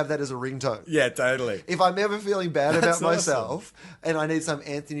 I could have that as a ringtone. Yeah, totally. If I'm ever feeling bad That's about myself and I need some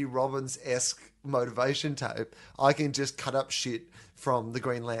Anthony Robbins-esque motivation tape, I can just cut up shit from the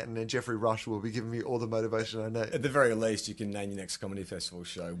Green Lantern and Jeffrey Rush will be giving me all the motivation I need. At the very least, you can name your next comedy festival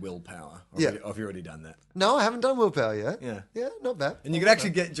show Willpower. Yeah. Have you already done that? No, I haven't done Willpower yet. Yeah. Yeah, not bad. And you could actually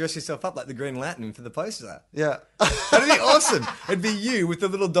dress yourself up like the Green Lantern for the poster. Yeah. That'd be awesome. It'd be you with the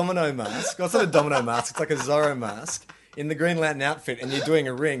little domino mask. Oh, it's not a domino mask, it's like a Zorro mask in the Green Lantern outfit, and you're doing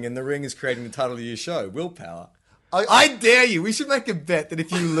a ring, and the ring is creating the title of your show, Willpower. I dare you. We should make a bet that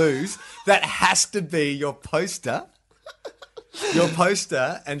if you lose, that has to be your poster. Your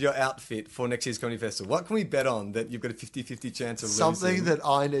poster and your outfit for next year's Comedy Festival. What can we bet on that you've got a 50-50 chance of Something losing? that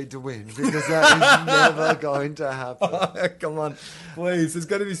I need to win because that is never going to happen. Oh, come on, please. There's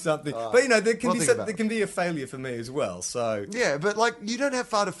got to be something. But you know, there can we'll be think about there can be a failure for me as well. So Yeah, but like you don't have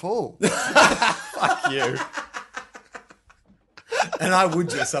far to fall. fuck you. And I would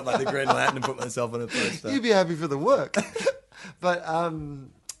dress up like the Green Lantern and put myself on a poster. You'd be happy for the work. But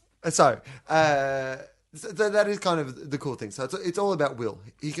so that is kind of the cool thing. So it's all about will.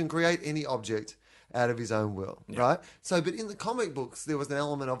 He can create any object out of his own will, right? So, but in the comic books, there was an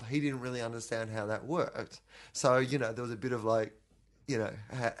element of he didn't really understand how that worked. So, you know, there was a bit of like, you know,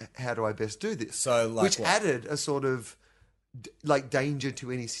 how do I best do this? So, like which what? added a sort of like danger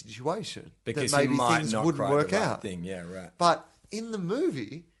to any situation Because that maybe he might things not wouldn't create work the right out. thing. Yeah, right. But in the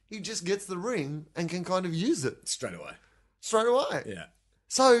movie, he just gets the ring and can kind of use it Straight away. straight away. Yeah.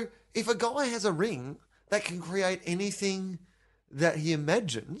 So if a guy has a ring that can create anything that he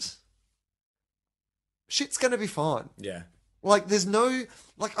imagines, shit's going to be fine. Yeah. Like there's no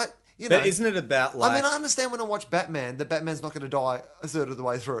like you know. But isn't it about like? I mean, I understand when I watch Batman that Batman's not going to die a third of the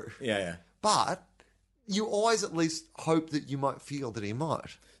way through, yeah, yeah. but you always at least hope that you might feel that he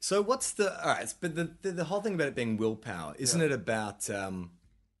might. So what's the all right? But the whole thing about it being willpower, isn't it about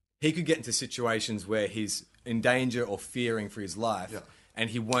he could get into situations where he's in danger or fearing for his life, and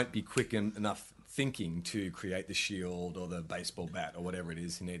he won't be quick enough thinking to create the shield or the baseball bat or whatever it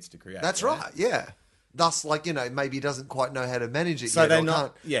is he needs to create. That's right. Yeah. Thus, like you know, maybe he doesn't quite know how to manage it. So yet they or not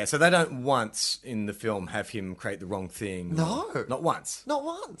can't. yeah. So they don't once in the film have him create the wrong thing. No. not once. Not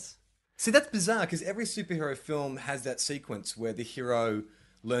once. See, that's bizarre because every superhero film has that sequence where the hero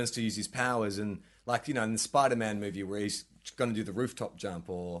learns to use his powers, and like you know, in the Spider-Man movie where he's going to do the rooftop jump,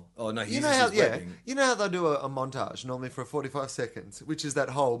 or no, he You know uses how his yeah. webbing. You know how they do a montage normally for 45 seconds, which is that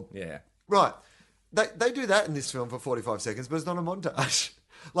whole Yeah. right. They do that in this film for 45 seconds, but it's not a montage.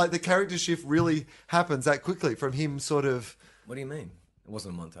 Like the character shift really happens that quickly from him sort of What do you mean? It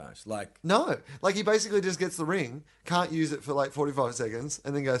wasn't a montage. Like, no, like he basically just gets the ring, can't use it for like 45 seconds,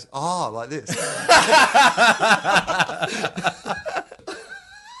 and then goes, like this.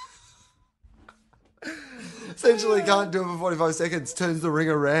 Essentially can't do it for 45 seconds, turns the ring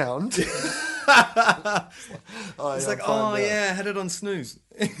around. it's like, fine now. yeah, I had it on snooze.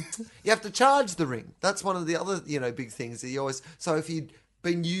 You have to charge the ring. That's one of the other, big things that you always. So if you'd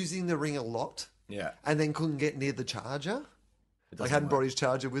been using the ring a lot, Yeah. and then couldn't get near the charger, like doesn't hadn't work. brought his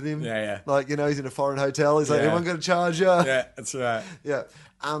charger with him, Yeah. Like he's in a foreign hotel. He's like, Yeah. everyone got a charger? Yeah, that's right. Yeah.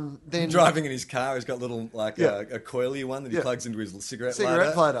 Then Driving in his car, he's got little like Yeah. a coily one that he Yeah. plugs into his cigarette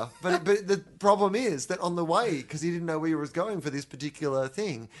cigarette lighter. lighter. But the problem is that on the way, because he didn't know where he was going for this particular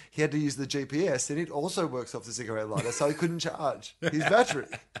thing, he had to use the GPS, and it also works off the cigarette lighter, so he couldn't charge his battery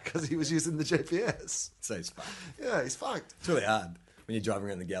because he was using the GPS. So he's fucked. Yeah, he's fucked. It's really hard when you're driving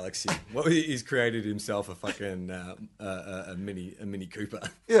around the galaxy. He's created himself a fucking a Mini Cooper.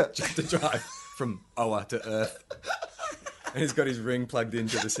 Yeah. Just to drive from Oa to Earth. And he's got his ring plugged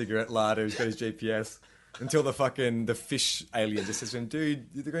into the cigarette lighter. He's got his GPS. Until the fish alien just says to him, dude,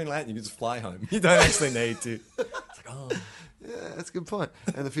 you're the Green Lantern. You can just fly home. You don't actually need to. It's like, oh. Yeah, that's a good point.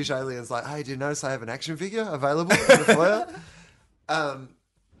 And the fish alien's like, hey, do you notice I have an action figure available in the foyer?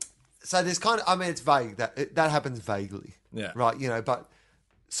 So there's it's vague. That happens vaguely. Yeah. Right, but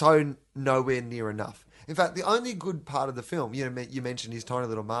so nowhere near enough. In fact, the only good part of the film, you mentioned his tiny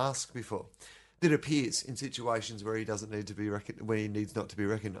little mask before, that appears in situations where he doesn't need to be where he needs not to be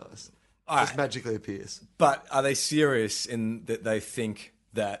recognised. Just magically appears. But are they serious in that they think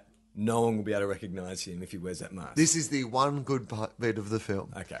that no one will be able to recognize him if he wears that mask. This is the one good bit of the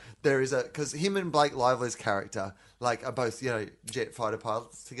film. Okay. There is because him and Blake Lively's character like are both jet fighter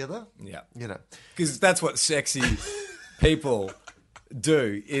pilots together. Yeah. Because that's what sexy people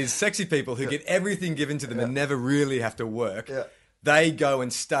do, is sexy people who get everything given to them and never really have to work. Yeah. They go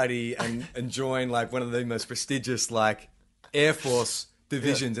and study and join like one of the most prestigious like Air Force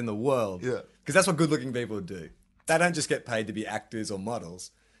divisions in the world. Yeah. Because that's what good-looking people do. They don't just get paid to be actors or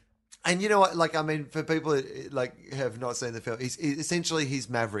models. And you know what? Like, I mean, for people that like have not seen the film, he's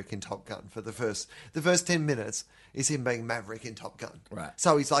Maverick in Top Gun for the first 10 minutes is him being Maverick in Top Gun. Right.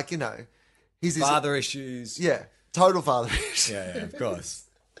 So he's like, he's this, Father issues. yeah, total father issues. Yeah, of course.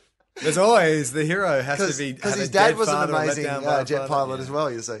 There's always the hero has to be because have his a dad dead was an father or let amazing down by a jet father. pilot Yeah. as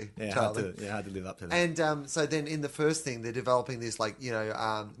well. You see, Yeah, Charlie. hard to live up to that. And so then in the first thing, they're developing this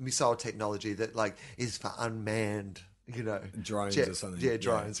missile technology that like is for unmanned, Drones or something. Yeah,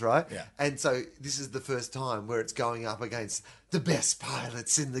 drones, right? Yeah. And so this is the first time where it's going up against the best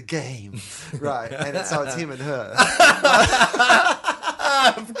pilots in the game, right? And so it's him and her.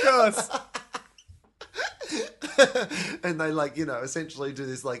 Of course. And they essentially do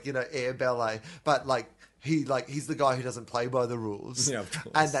this air ballet, but he's the guy who doesn't play by the rules. Yeah, of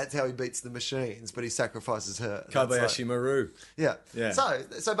course. And that's how he beats the machines, but he sacrifices her. Kobayashi Maru. Yeah. Yeah.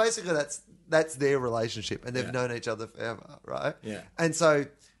 So basically that's their relationship, and they've known each other forever, right? Yeah. And so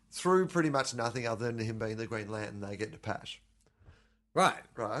through pretty much nothing other than him being the Green Lantern, they get to Pash. Right.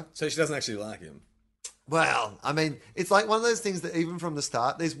 Right. So she doesn't actually like him. Well, I mean, it's like one of those things that even from the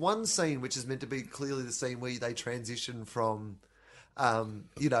start, there's one scene which is meant to be clearly the scene where they transition from,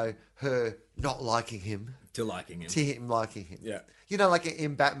 her not liking him To liking him. to him liking him. Yeah. Like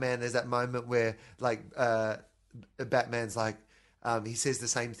in Batman, there's that moment where Batman's like, he says the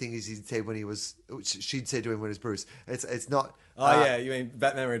same thing as he said when she'd said to him when it was Bruce. It's not. Oh yeah, you mean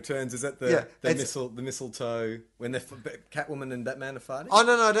Batman Returns? Is that the it's- mistletoe when they're Catwoman and Batman are fighting? Oh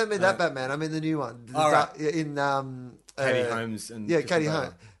no, I don't mean that Batman. I mean the new one. Right. In Katie Holmes and yeah, Christian Katie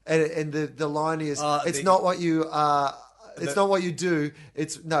Bale. Holmes. And the line is, it's the- not what you are. It's not what you do.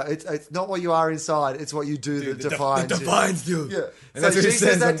 It's not what you are inside. It's what you do that defines that defines you. Yeah. And So that's what she he says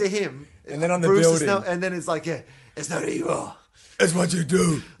says that on- to him. and then on the Bruce is building. and then it's like, it's not who you are. It's what you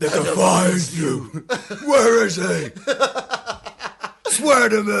do that defines you. Where is he? Swear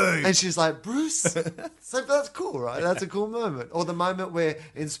to me. And she's like, Bruce. So that's cool, right? That's a cool moment. Or the moment where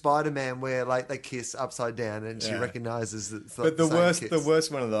in Spider-Man where they kiss upside down and she recognizes that it's not But the same worst, kiss. the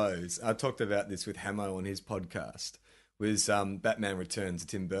worst one of those. I talked about this with Hamo on his podcast. Was Batman Returns,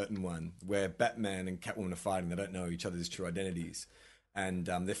 the Tim Burton one, where Batman and Catwoman are fighting. They don't know each other's true identities. And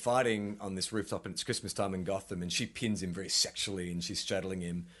they're fighting on this rooftop, and it's Christmas time in Gotham, and she pins him very sexually, and she's straddling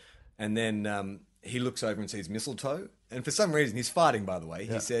him. And then he looks over and sees mistletoe. And for some reason, he's fighting, by the way.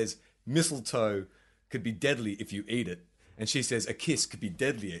 He says, mistletoe could be deadly if you eat it. And she says, a kiss could be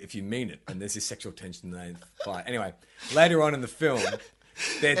deadlier if you mean it. And there's this sexual tension, and they fight. Anyway, later on in the film...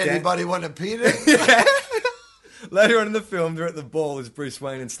 Anybody want a peanut? Later on in the film, they're at the ball as Bruce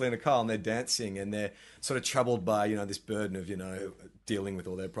Wayne and Selena Kyle, and they're dancing, and they're sort of troubled by, this burden of, dealing with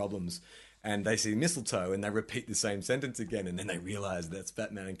all their problems. And they see mistletoe, and they repeat the same sentence again, and then they realize that's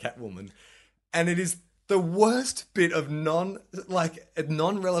Batman and Catwoman. And it is the worst bit of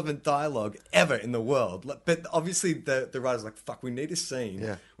non-relevant dialogue ever in the world. But obviously the writer's like, fuck, we need a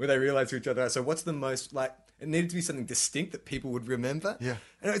scene where they realize who each other are. So what's the most, it needed to be something distinct that people would remember. Yeah.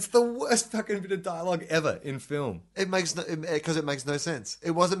 And it's the worst fucking bit of dialogue ever in film. It makes no sense.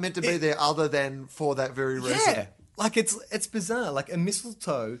 It wasn't meant to be there other than for that very reason. Yeah. It's bizarre. Like a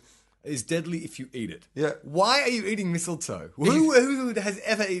mistletoe is deadly if you eat it. Yeah. Why are you eating mistletoe? Who has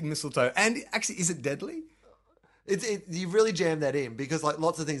ever eaten mistletoe? And actually, is it deadly? You really jam that in because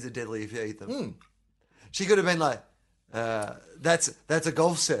lots of things are deadly if you eat them. Mm. She could have been like, that's a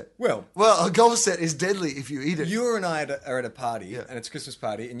golf set. Well, a golf set is deadly if you eat it. You and I are at a party, Yeah. and it's a Christmas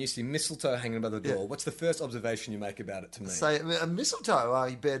party, and you see mistletoe hanging above the door. Yeah. What's the first observation you make about it to me? Say a mistletoe. Oh,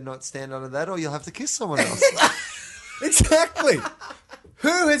 you better not stand under that, or you'll have to kiss someone else. Exactly.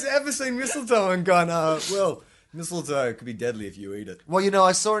 Who has ever seen mistletoe and gone, mistletoe could be deadly if you eat it? Well,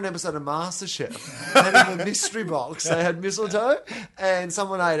 I saw an episode of MasterChef. And in the mystery box, they had mistletoe, and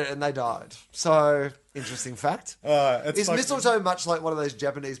someone ate it and they died. So, interesting fact. Is mistletoe much like one of those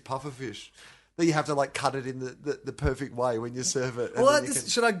Japanese pufferfish that you have to cut it in the perfect way when you serve it? and Well, then you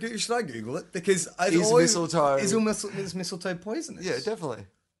can- should I Google it? Because mistletoe- is mistletoe poisonous? Yeah, definitely.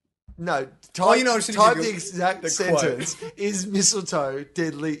 No, type, you know, should you type Google the exact the sentence. Is mistletoe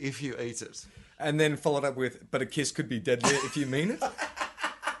deadly if you eat it? And then followed up with, but a kiss could be deadly if you mean it.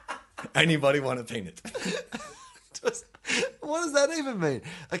 Anybody want a peanut? What does that even mean?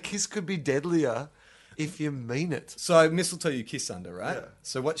 A kiss could be deadlier if you mean it. So mistletoe you kiss under, right? Yeah.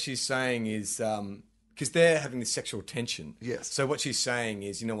 So what she's saying is, because they're having this sexual tension. Yes. So what she's saying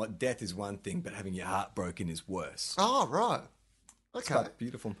is, you know what, death is one thing, but having your heart broken is worse. Oh, right. Okay. Quite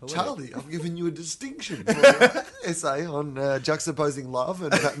beautiful and poetic. Charlie, I've given you a distinction for your essay on juxtaposing love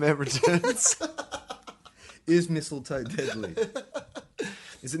and Batman Returns. Is mistletoe deadly?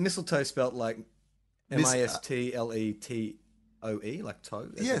 Is it mistletoe spelt like M-I-S-T-L-E-T-O-E, like toe?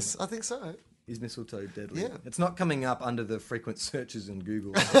 Yes, I think so. Is mistletoe deadly? Yeah. It's not coming up under the frequent searches in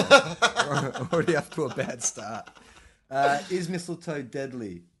Google. So already up to a bad start. Is mistletoe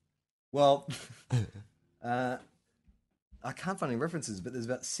deadly? Well, I can't find any references, but there's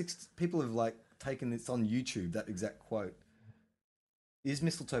about 6 people have like taken this on YouTube, that exact quote. Is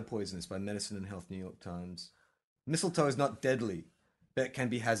mistletoe poisonous? By Medicine and Health, New York Times. Mistletoe is not deadly, but it can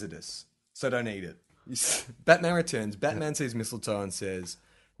be hazardous, so don't eat it. Batman Returns. Batman sees mistletoe and says,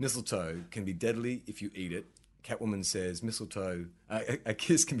 mistletoe can be deadly if you eat it. Catwoman says, mistletoe, a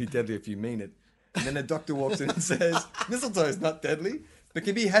kiss can be deadly if you mean it. And then a doctor walks in and says, mistletoe is not deadly, but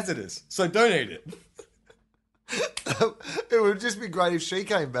can be hazardous, so don't eat it. It would just be great if she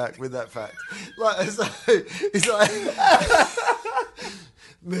came back with that fact. Like, so, it's like,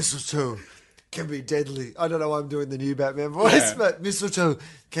 mistletoe can be deadly. I don't know why I'm doing the new Batman voice, Yeah. but mistletoe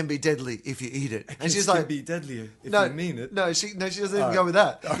can be deadly if you eat it. And she's Kiss like, can be deadly if no, you mean it. No, she doesn't even go with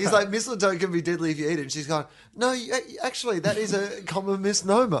that. He's like, mistletoe can be deadly if you eat it. And she's going, no, actually, that is a common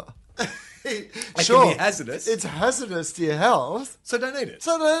misnomer. It Sure, can be hazardous, it's hazardous to your health. so don't eat it.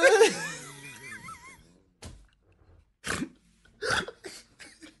 So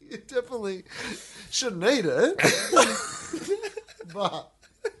you definitely shouldn't eat it. But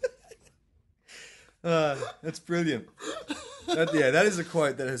That's brilliant. That is a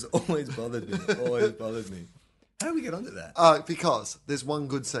quote that has always bothered me. Always bothered me. How do we get onto that? because there's one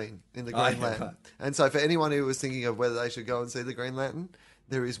good scene in the Green yeah, Lantern. right. And so for anyone who was thinking of whether they should go and see the Green Lantern,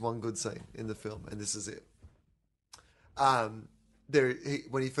 there is one good scene in the film, and this is it.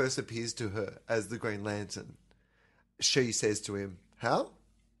 When he first appears to her as the Green Lantern, she says to him, "How?"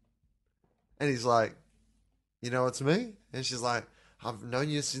 And he's like, "You know it's me?" And she's like, "I've known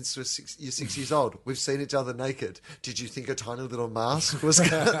you since you're 6 years old. We've seen each other naked. Did you think a tiny little mask was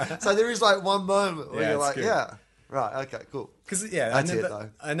gonna..." So there is like one moment where Yeah, you're it's like, good. "Yeah, right, okay, cool." Because That's it,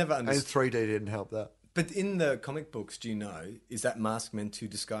 though. I never And understood. 3D didn't help that. But in the comic books, do you know, is that mask meant to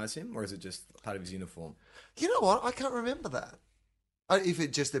disguise him, or is it just part of his uniform? You know what? I can't remember that. If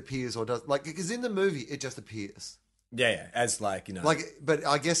it just appears or does, like, because in the movie it just appears. Yeah, as like, you know, Like, but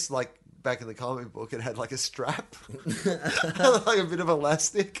I guess like back in the comic book, it had like a strap, like a bit of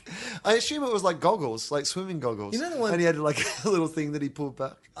elastic. I assume it was like goggles, like swimming goggles. You know the one- and he had like a little thing that he pulled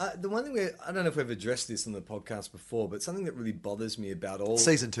back. the one thing I don't know if we've addressed this on the podcast before, but something that really bothers me about all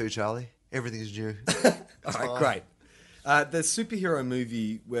Season 2, Charlie. Everything's new. All right, great. The superhero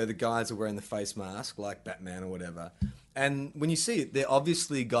movie where the guys are wearing the face mask, like Batman or whatever, and when you see it, they're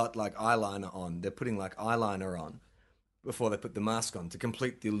obviously got like eyeliner on. They're putting like eyeliner on before they put the mask on to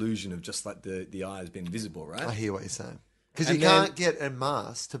complete the illusion of just like the eyes being visible, right? I hear what you're saying. Because And you then- can't get a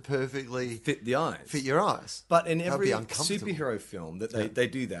mask to perfectly Fit the eyes. fit your eyes. But in That'd every be uncomfortable. superhero film that they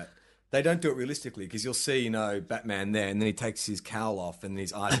do that, they don't do it realistically because you'll see, you know, Batman there, and then he takes his cowl off and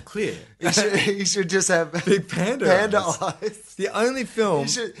his eyes are clear. You should just have Big panda eyes. The only film...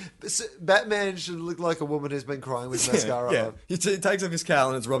 Batman should look like a woman who's been crying with mascara yeah. on. He takes off his cowl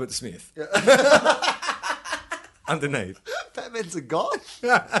and it's Robert Smith. Underneath. Batman's a god.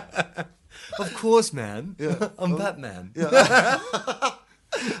 Of course, man. Yeah. I'm Batman.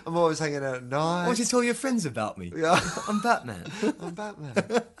 I'm always hanging out at night. Why don't you tell your friends about me? Yeah. I'm Batman. I'm Batman.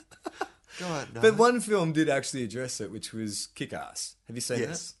 God, no. But one film did actually address it, which was Kick-Ass. Have you seen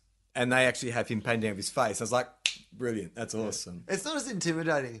Yes. that? And they actually have him painting of his face. I was like, brilliant. That's awesome. It's not as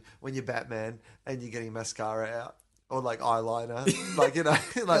intimidating when you're Batman and you're getting mascara out or like eyeliner. Like, you know,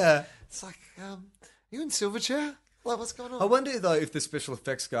 like Yeah. it's like, you in Silverchair? Like, what's going on? I wonder, though, if the special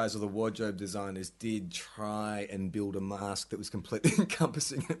effects guys or the wardrobe designers did try and build a mask that was completely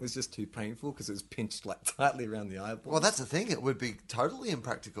encompassing. It was just too painful because it was pinched like tightly around the eyeball. Well, that's the thing. It would be totally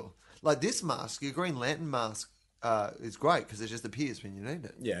impractical. Like this mask, your Green Lantern mask, is great because it just appears when you need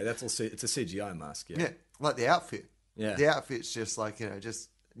it. Yeah, that's all. It's a CGI mask. Yeah. Yeah, like the outfit. Yeah. The outfit's just like, you know, just,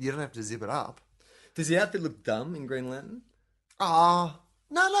 you don't have to zip it up. Does the outfit look dumb in Green Lantern? No,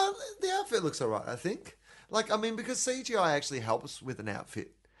 the outfit looks all right, I think. Like, I mean, because CGI actually helps with an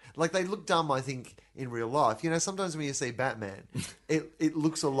outfit. like they look dumb. I think in real life, sometimes when you see Batman, it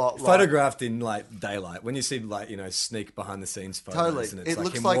looks a lot like Photographed in like daylight. When you see like sneak behind the scenes photos, totally. and it's It like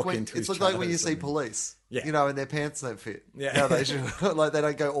looks him like walking to his when you shadows see and- police, Yeah. and their pants don't fit. Yeah. How they should, like they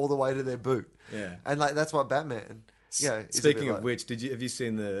don't go all the way to their boot. Yeah. and like that's what Batman. Yeah. is a Speaking bit of like. which, have you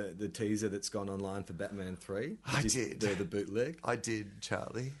seen the teaser that's gone online for Batman 3? I did. The bootleg. I did,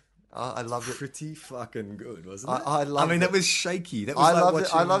 Charlie. I loved it. Pretty fucking good, wasn't it? I loved mean, it. that was shaky. That was I like loved it.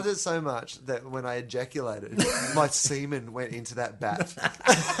 watching... I loved it so much that when I ejaculated, my semen went into that bat.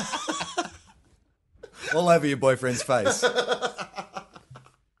 all over your boyfriend's face.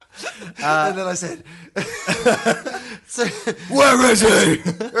 And then I said, Where is he?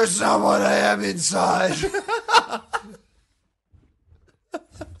 "There's someone I am inside."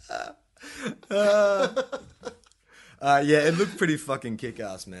 Yeah, it looked pretty fucking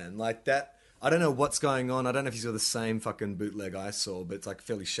kick-ass, man. Like that. I don't know what's going on. I don't know if you saw the same fucking bootleg I saw, but it's like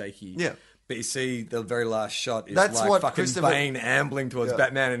fairly shaky. Yeah. But you see the very last shot is That's like what fucking Christopher- Bane ambling towards Yeah.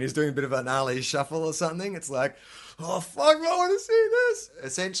 Batman, and he's doing a bit of an Ali shuffle or something. It's like, oh fuck, I want to see this.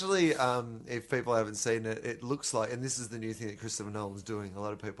 Essentially, if people haven't seen it, it looks like, and this is the new thing that Christopher Nolan's doing. A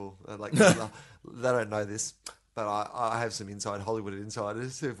lot of people they don't know this, but I have some inside Hollywood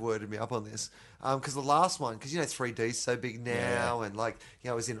insiders who've worded me up on this. Because the last one, because 3D's so big now, and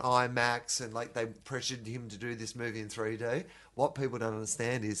it was in IMAX, and like they pressured him to do this movie in 3D. What people don't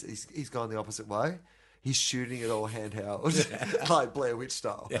understand is he's gone the opposite way. He's shooting it all handheld, like Blair Witch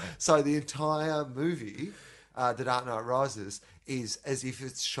style. Yeah. So the entire movie, The Dark Knight Rises, is as if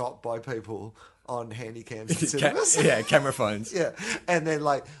it's shot by people on handy cams and cinemas. Camera phones. Yeah, and then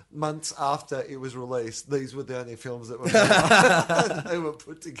like months after it was released, these were the only films that were they were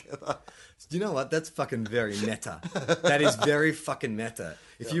put together. Do you know what? That's fucking very meta. That is very fucking meta.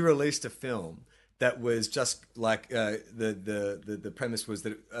 If you released a film that was just like the premise was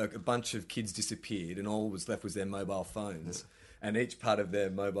that a bunch of kids disappeared and all was left was their mobile phones. And each part of their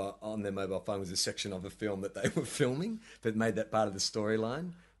mobile phone was a section of a film that they were filming, but made that part of the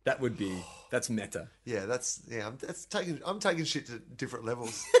storyline. That's meta. Yeah, I'm taking shit to different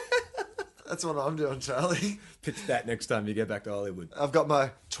levels. That's what I'm doing, Charlie. Pitch that next time you go back to Hollywood. I've got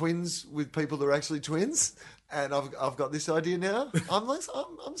my twins with people that are actually twins, and I've got this idea now.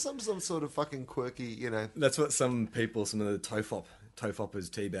 I'm some sort of fucking quirky, That's what some of the Tofoppers,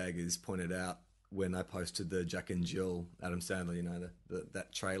 teabaggers pointed out when I posted the Jack and Jill Adam Sandler,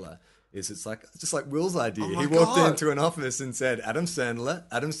 that trailer. It's just like Will's idea. Oh my He walked God. into an office and said, Adam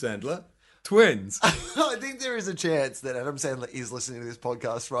Sandler, twins. I think there is a chance that Adam Sandler is listening to this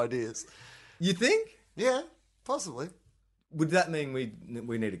podcast for ideas. You think? Yeah, possibly. Would that mean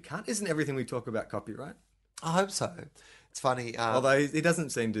we need a cut? Isn't everything we talk about copyright? I hope so. It's funny. Although he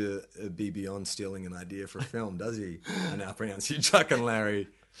doesn't seem to be beyond stealing an idea for a film, does he? I now pronounce you Chuck and Larry,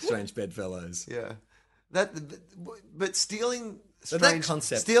 Strange Bedfellows. yeah, but stealing But that strange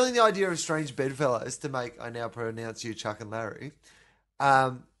concept- stealing the idea of Strange Bedfellows to make I now pronounce you Chuck and Larry.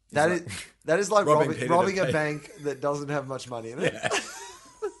 That is like robbing Peter to robbing a pay. bank that doesn't have much money in it. Yeah.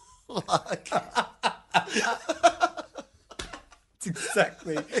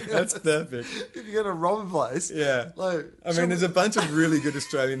 Exactly. That's perfect. If you're gonna rob a place, Yeah. like, I mean, there's a bunch of really good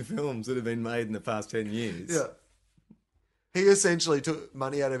Australian films that have been made in the past 10 years. yeah. He essentially took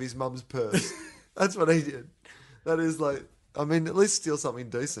money out of his mum's purse. That's what he did. That is like, I mean, at least steal something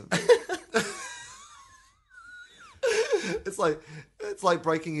decent. It's like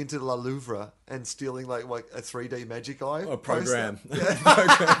breaking into La Louvre and stealing like a 3D magic eye. Or program. poster.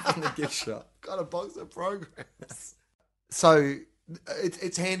 Program from the gift shop. Got a box of programs. So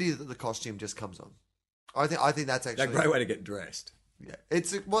it's handy that the costume just comes on. I think that's actually A great way to get dressed. yeah.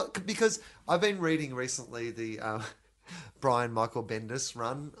 It's because I've been reading recently the Brian Michael Bendis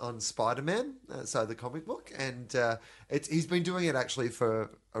run on Spider-Man, so the comic book, and he's been doing it actually for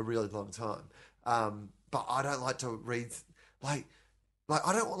a really long time. But I don't like to read like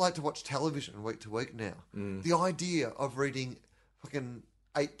I don't like to watch television week to week now. The idea of reading fucking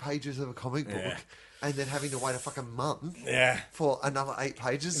 8 pages of a comic book Yeah. and then having to wait a fucking month Yeah. for another 8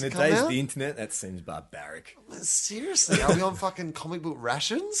 pages In to the come days out. of the internet, that seems barbaric. Seriously, are we on fucking comic book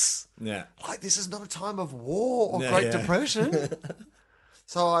rations? Yeah. Like, this is not a time of war or Yeah, Great yeah. Depression.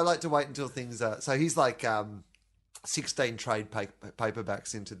 So I like to wait until things are... So he's like 16 trade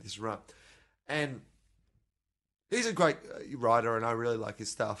paperbacks into this run. And he's a great writer, and I really like his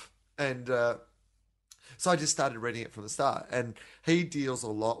stuff. And so I just started reading it from the start. And he deals a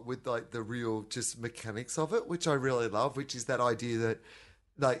lot with like the real just mechanics of it, which I really love, which is that idea that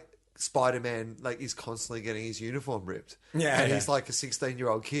like Spider-Man like is constantly getting his uniform ripped. Yeah, and yeah. he's like a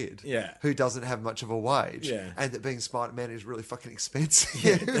 16-year-old kid. Yeah. who doesn't have much of a wage. Yeah. and that being Spider-Man is really fucking expensive.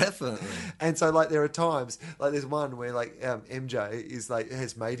 Yeah, definitely. And so like there are times like there's one where like MJ is like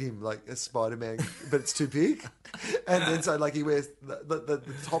has made him like a Spider-Man, but it's too big, and then so like he wears the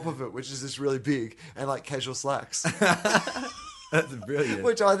top of it, which is just really big, and like casual slacks, That's brilliant.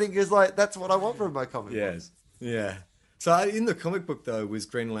 which I think is like that's what I want from my comic Yes. books. Yeah. So in the comic book, though, was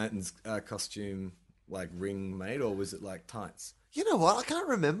Green Lantern's costume like ring made, or was it like tights? You know what? I can't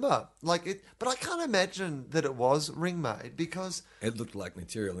remember. Like it, but I can't imagine that it was ring made because It looked like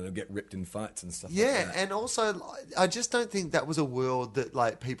material, and it'll get ripped in fights and stuff. yeah, like that. and also like, I just don't think that was a world that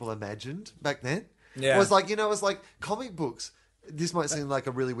like people imagined back then. Yeah. It was like, you know, it was like comic books. This might seem like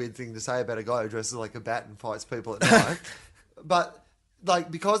a really weird thing to say about a guy who dresses like a bat and fights people at night, but like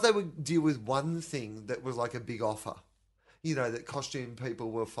because they would deal with one thing that was like a big offer. You know, that costume people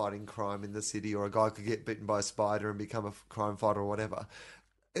were fighting crime in the city, or a guy could get bitten by a spider and become a crime fighter or whatever.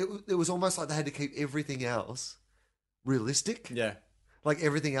 It was almost like they had to keep everything else realistic. Yeah. Like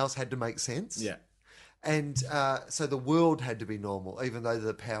everything else had to make sense. Yeah. And so the world had to be normal, even though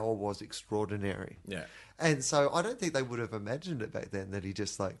the power was extraordinary. Yeah. And so I don't think they would have imagined it back then that he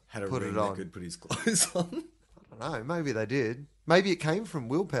just like Had a put ring it that on. could put his clothes on. I don't know. Maybe they did. Maybe it came from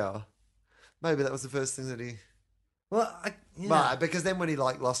willpower. Maybe that was the first thing that he. Well, yeah. But because then when he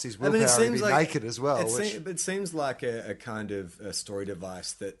like lost his I willpower, mean, it he'd seems be like naked as well. It seems like a kind of a story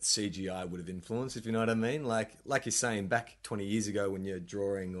device that CGI would have influenced, if you know what I mean. Like you're saying, back 20 years ago when you're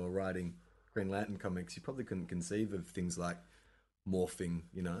drawing or writing Green Lantern comics, you probably couldn't conceive of things like morphing,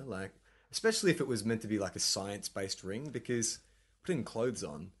 you know, like especially if it was meant to be like a science-based ring, because putting clothes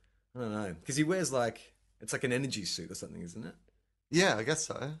on, I don't know, because he wears like it's like an energy suit or something, isn't it? Yeah, I guess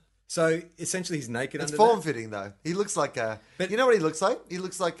so. So essentially, he's naked. It's under form that. fitting though. He looks like a. But- you know what he looks like? He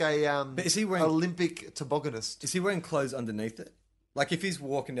looks like a But is he wearing- Olympic tobogganist. Is he wearing clothes underneath it? Like if he's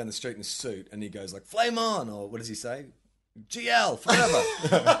walking down the street in a suit and he goes like "Flame on," or what does he say? GL forever.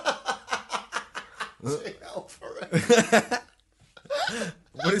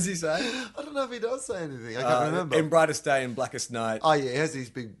 What does he say? I don't know if he does say anything. I can't remember. In brightest day and blackest night. Oh yeah, he has these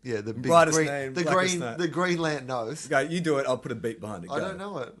big, the big Brightest green, name, the blackest green, night. the green Lantern nose. Go, you do it. I'll put a beat behind it. Go. I don't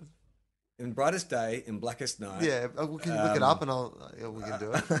know it. In brightest day, in blackest night. Yeah, we can look it up and we can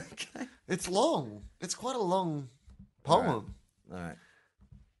do it. Okay. It's long. It's quite a long poem. All right.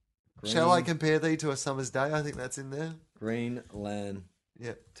 Shall I compare thee to a summer's day? I think that's in there. Green Lantern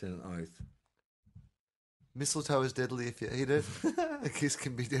Yeah. Oath. Mistletoe is deadly if you eat it. A kiss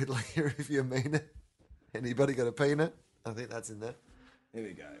can be deadlier if you mean it. Anybody got a peanut? I think that's in there. Here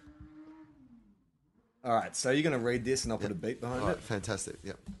we go. All right. So you're going to read this and I'll put a beat behind All right, it. fantastic.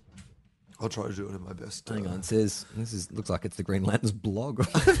 Yep. I'll try to do it in my best. Hang on. It says looks like it's the Green Lantern's blog.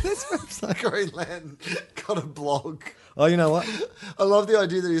 Green Lantern got a blog. Oh, you know what? I love the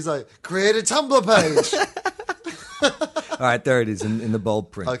idea that he's like, create a Tumblr page. All right, there it is in the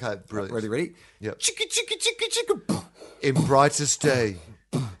bold print. Okay, brilliant. Ready? Yep. Chicka, chicka, chicka, chicka. In brightest day,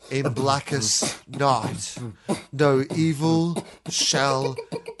 in blackest night, no evil shall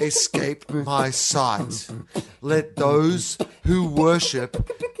escape my sight. Let those who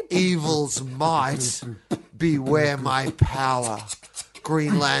worship evil's might beware my power,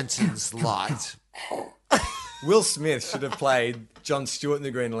 Green Lantern's light. Will Smith should have played John Stewart in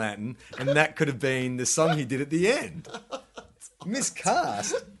the Green Lantern, and that could have been the song he did at the end.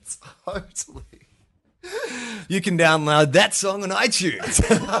 Miscast. Totally. You can download that song on iTunes.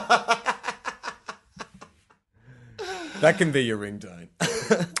 That can be your ringtone.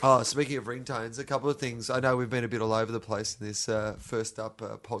 Oh, speaking of ringtones, a couple of things. I know we've been a bit all over the place in this first up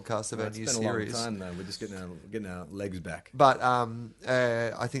podcast of our It's new been series. a long time though. We're just getting our legs back. But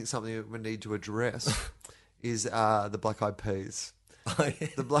I think something that we need to address is the Black Eyed Peas. Oh, yeah.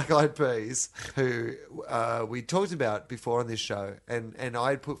 The Black Eyed Peas, who we talked about before on this show, and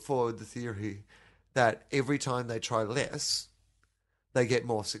I had put forward the theory that every time they try less, they get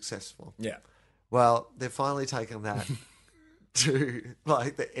more successful. Yeah. Well, they've finally taken that to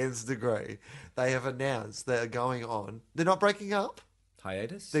like the nth degree. They have announced they're going on. They're not breaking up.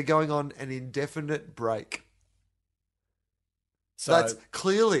 Hiatus. They're going on an indefinite break. So That's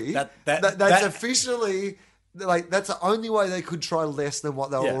clearly that's that- officially like that's the only way they could try less than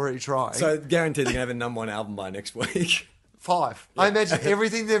what they were Yeah. already trying. So guaranteed they're gonna have a number one album by next week. 5. I imagine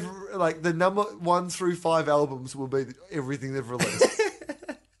everything they've like the number 1 through 5 albums will be everything they've released.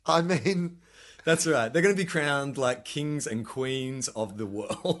 I mean, That's right. They're gonna be crowned like kings and queens of the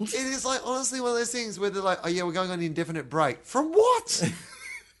world. it is like honestly one of those things where they're like, oh yeah, we're going on an indefinite break. From what?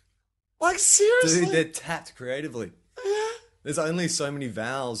 Like seriously? Dude, they're tapped creatively. There's only so many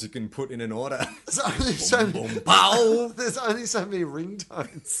vowels you can put in an order. There's only so many, Boom, pow. there's only so many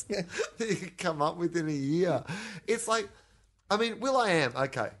ringtones that you can come up with in a year. It's like, I mean, Will.i.am,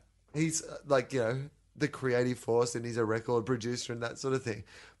 okay. He's like, you know, the creative force and he's a record producer and that sort of thing.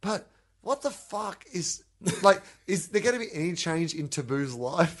 But what the fuck is, like, is there going to be any change in Taboo's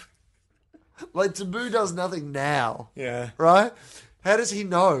life? Like, Taboo does nothing now. Yeah. Right? How does he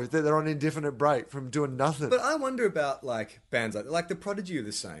know that they're on indefinite break from doing nothing? But I wonder about like bands like the Prodigy are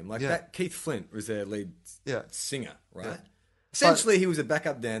the same. Like Yeah. that Keith Flint was their lead Yeah. singer, right? Yeah. Essentially, he was a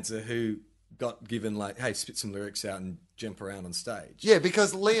backup dancer who got given like, hey, spit some lyrics out and jump around on stage. Yeah,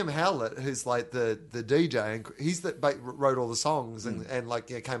 because Liam Howlett, who's like the DJ, and he's that wrote all the songs and like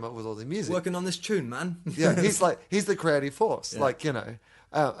yeah, came up with all the music. Working on this tune, man. Yeah, he's the creative force, like you know,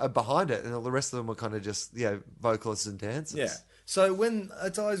 behind it, and all the rest of them were kind of just vocalists and dancers. Yeah. So when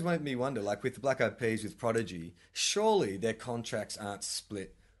it's always made me wonder, like with the Black Eyed Peas with Prodigy, surely their contracts aren't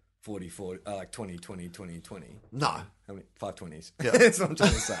split 40-40, like 20-20-20-20. No. How many? 520s. Yeah. That's what I'm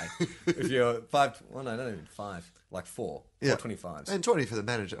trying to say. If you're no, not even 5, like 4 Yeah. 25s. And 20 for the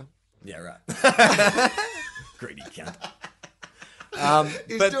manager. Yeah, right. Greedy cunt.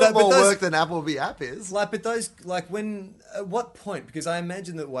 He's doing more work than Appleby App is. Like, but those, like, when, at what point? Because I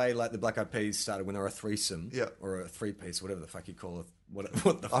imagine the way, like, the Black Eyed Peas started when they were a threesome, Yeah. or a three-piece, whatever the fuck you call it, what the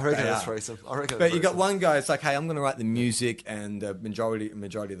fuck I reckon they it's are. threesome. I reckon. But it's you got threesome. one guy. It's like, hey, I'm going to write the music and the majority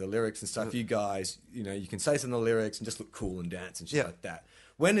of the lyrics and stuff. You guys, you know, you can say some of the lyrics and just look cool and dance and shit Yeah. like that.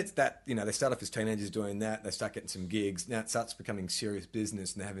 When it's that, you know, they start off as teenagers doing that. They start getting some gigs. Now it starts becoming serious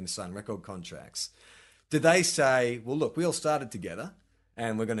business and they're having to sign record contracts. Do they say, well, look, we all started together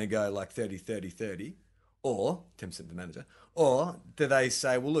and we're going to go like 30-30-30, or 10% the manager, or do they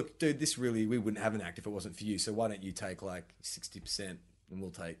say, well, look, dude, this really, we wouldn't have an act if it wasn't for you, so why don't you take like 60% and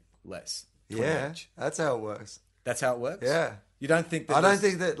we'll take less? 20 Yeah, each. that's how it works. That's how it works? Yeah. You don't think that I don't there's-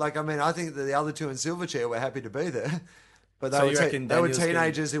 think that, like, I mean, I think that the other two in Silverchair were happy to be there. But they, So were, you reckon they were Daniel's getting-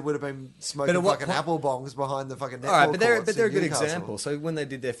 teenagers who would have been smoking But at what fucking point- apple bongs behind the fucking netball All right, but they're courts a in good Newcastle. example. So when they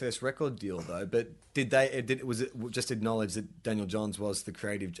did their first record deal, though, but was it just acknowledged that Daniel Johns was the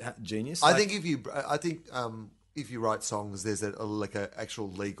creative genius? I Like- think if you write songs, there's like a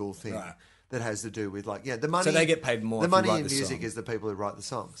actual legal thing Right. that has to do with like the money. So they get paid more The if you money write in the music song. is the people who write the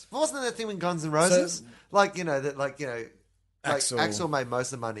songs. Wasn't that thing with Guns N' Roses? Like Axl- Axl made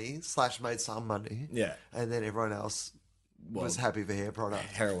most of the money. Slash made some money. Yeah. and then everyone else was happy for hair product.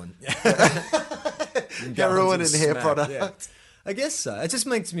 heroin. Heroin and hair smack, product. yeah. I guess so. It just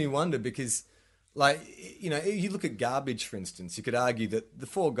makes me wonder because, like, you know, you look at Garbage, for instance. You could argue that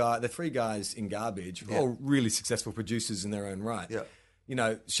the three guys in Garbage were all really successful producers in their own right. Yeah. You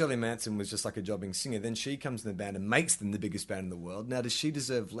know, Shirley Manson was just like a jobbing singer. Then she comes in the band and makes them the biggest band in the world. Now, does she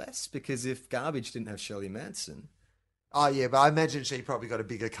deserve less? Because if Garbage didn't have Shirley Manson, Oh yeah, but I imagine she probably got a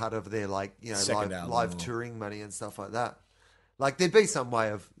bigger cut of their Second album live or- touring money and stuff like that. Like there'd be some way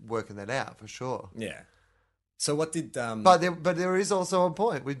of working that out for sure. yeah. So what did But there is also a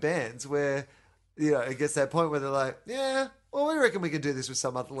point with bands where it gets that point where they're like, yeah, well we reckon we can do this with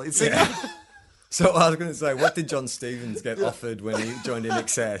some other lead singer. So I was going to say, what did John Stevens get offered when he joined In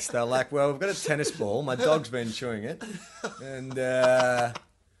Excess? They're like, well, we've got a tennis ball. My dog's been chewing it. And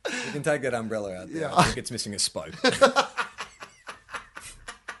we can take that umbrella out there. Yeah. I think it's missing a spoke.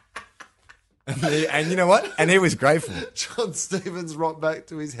 and you know what? And he was grateful. John Stevens rocked back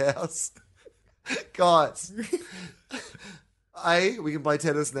to his house. Guys, A, we can play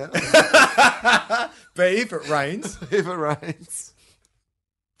tennis now B, if it rains, if it rains.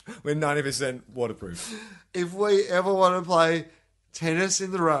 we're 90% waterproof. If we ever want to play tennis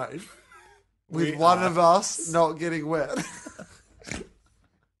in the rain with We one are- of us not getting wet.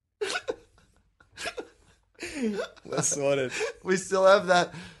 We're sorted. We still have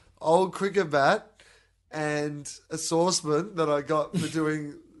that old cricket bat and a saucepan that I got for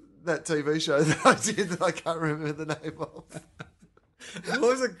doing that TV show that I did that I can't remember the name of. What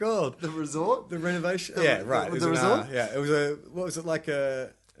was it called? The Resort? The renovation? The- Yeah, right. the It was resort? yeah, it was a, what was it, like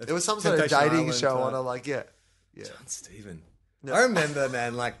a It was some sort of Temptation dating Island show type. on a yeah. John Stephen. I remember,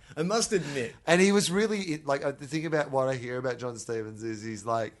 man, like, I must admit, And he was really like the thing about what I hear about John Stevens is he's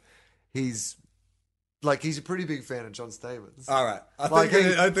a pretty big fan of John Stevens. all right. I Like thought you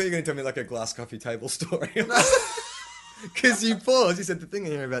were going to tell me like a glass coffee table story. Because you paused, you said the thing I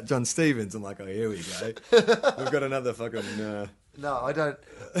hear about John Stevens. I'm like, oh, here we go. We've got another fucking. No, I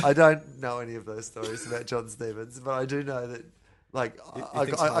don't know any of those stories about John Stevens, but I do know that like I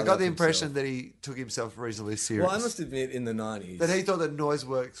thinks got highly the of impression himself. that he took himself reasonably serious. Well, I must admit, in the 90s. that he thought that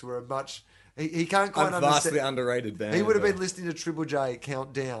Noiseworks were a much He can't quite Vastly understand. underrated band. He would have been listening to Triple J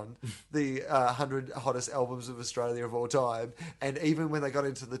count down the 100 hottest albums of Australia of all time, and even when they got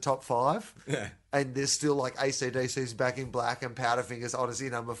into the top 5, Yeah. and there's still like AC/DC's Back in Black and Powderfinger's Odyssey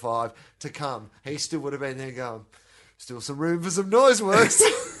number 5 to come, he still would have been there going, still some room for some noise works.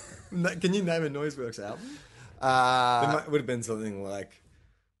 Can you name a Noiseworks album? It would have been something like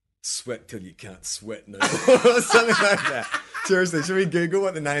Sweat Till You Can't Sweat No More, or something like that. Seriously, should we Google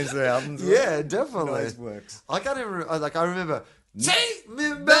what the names of the albums were? Yeah, definitely. Noiseworks. I can't even I remember. Take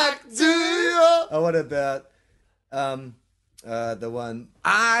me back to your. Oh, what about the one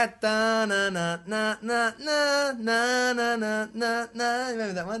I da na na na na na na na na na na.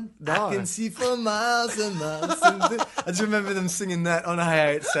 Remember that one? No. I can see for miles and miles. I just remember them singing that on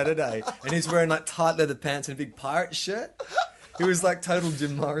Hey It's Saturday, and he's wearing like tight leather pants and a big pirate shirt. He was like total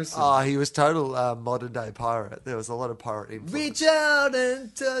Jim Morrison. Oh, he was total modern day pirate. There was a lot of pirate influence. Reach out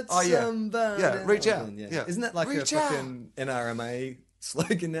and touch yeah. somebody. Yeah, reach out. Yeah. Yeah. Isn't that like Reach a out. fucking NRMA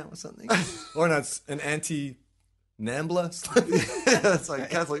slogan now or something? Or no, it's an anti-Nambler slogan. It's like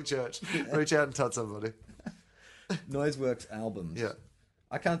Catholic Church. Reach out and touch somebody. Noiseworks albums. Yeah.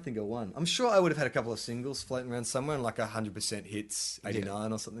 I can't think of one. I'm sure I would have had a couple of singles floating around somewhere, and like 100% hits,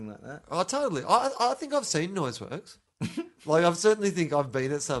 89 or something like that. Oh, totally. I think I've seen Noiseworks. Like, I certainly think I've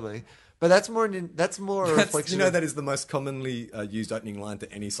been at something. But that's more a reflection. You know, of- that is the most commonly used opening line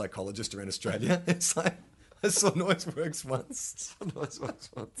to any psychologist around Australia. It's like, I saw Noiseworks once. Noiseworks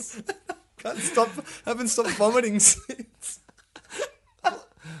once. Haven't stopped vomiting since.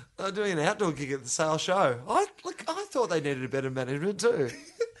 They're doing an outdoor gig at the Sale Show. I thought they needed a better management too.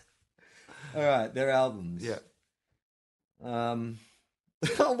 All right, their albums. Yeah.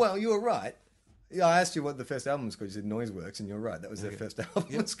 Oh, well, you were right. Yeah, I asked you what the first album was called. You said Noiseworks, and you're right. That was their first album.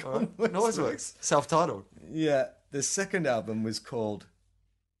 Yeah, It's all called right. Noiseworks. Self-titled. Yeah, the second album was called.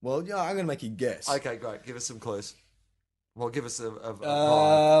 Well, yeah, I'm going to make you guess. Okay, great. Give us some clues. Well, give us a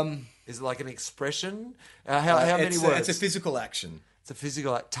vibe. Is it like an expression? How many it's words? It's a physical action. It's a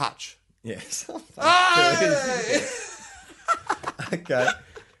physical like, touch. Yes. Hey! Okay.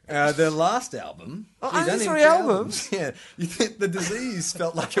 Their last album. Oh, Geez, only only 3 albums? Yeah. You think the disease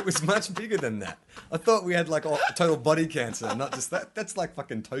felt like it was much bigger than that. I thought we had like total body cancer, not just that. That's like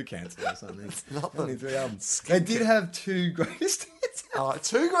fucking toe cancer or something. It's nothing. Only 3 albums. They did have 2 greatest hits.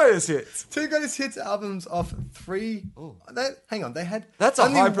 2 greatest hits. 2 greatest hits albums off 3. Hang on, they had. That's a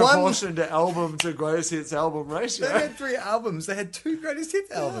only high one- proportion to album to greatest hits album ratio. They had 3 albums. They had 2 greatest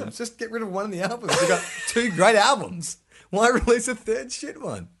hits albums. Just get rid of one of the albums. They got 2 great albums. Why release a 3rd shit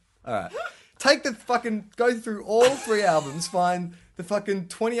one? All right. Go through all 3 albums, find the fucking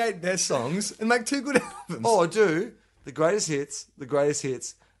 28 best songs, and make 2 good albums. Or do the greatest hits,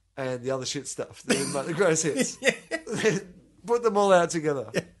 and the other shit stuff. The greatest hits. Put them all out together.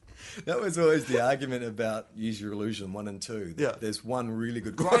 Yeah. That was always the argument about Use Your Illusion 1 and 2. Yeah. There's one really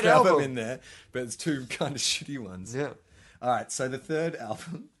good Great rock album album. in there, but it's 2 kind of shitty ones. Yeah. All right, so the 3rd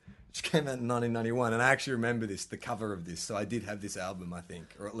album, which came out in 1991, and I actually remember the cover of this, so I did have this album, I think,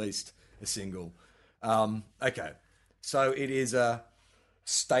 or at least a single. Okay, so it is a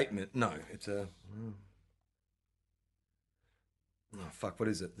statement. No, it's a... Oh, fuck, what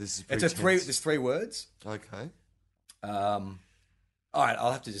is it? This is It's a pretty tense. there's 3 words. Okay. All right,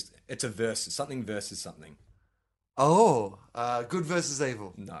 I'll have to just... It's a verse, something versus something. Oh, good versus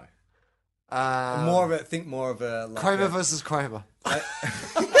evil. No. Um, More of a... Like Kramer a- versus Kramer.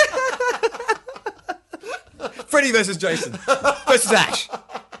 Freddy versus Jason versus Ash.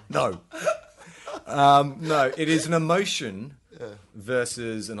 No. No, it is an emotion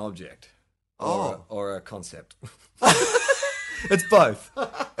versus an object or a concept. It's both.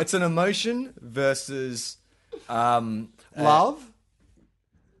 It's an emotion versus Love?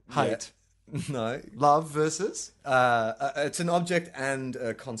 Hate. no. Love versus? It's an object and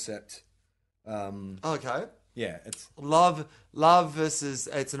a concept. Okay. Yeah, it's Love versus,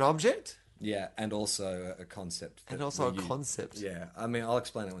 it's an object? and also a concept. And also a that you- concept. Yeah, I mean, I'll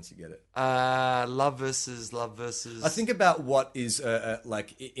explain it once you get it. Love versus. I think about what is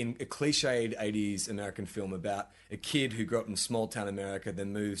like in a cliched 80s American film about a kid who grew up in small town America,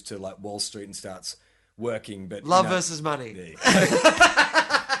 then moves to like Wall Street and starts working. But Love versus money. There you go.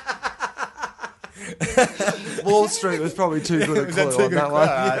 Wall Street was probably too good a Was that clue too on good? that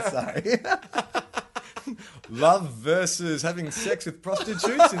one. Sorry. Love versus having sex with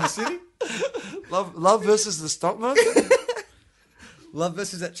prostitutes in the city. Love versus the stock market? Love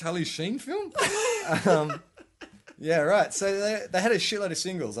versus that Charlie Sheen film. Yeah, right. So they had a shitload of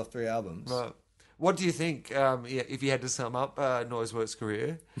singles off 3 albums. Right. What do you think, if you had to sum up Noiseworks'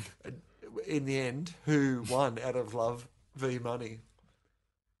 career, in the end, who won out of Love v Money?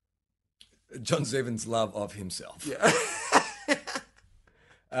 John Stevens' love of himself. Yeah.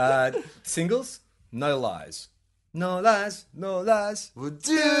 Singles? No Lies. No lies, no lies. We're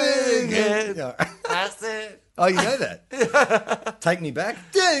doing it. Yeah. That's it. Oh, you know that? Take Me Back.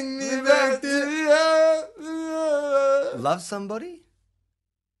 Take me back to Love Somebody?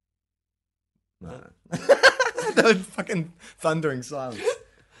 No. No, fucking thundering silence.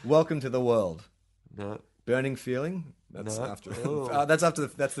 Welcome to the World. No. Burning Feeling. That's No. after. Oh. That's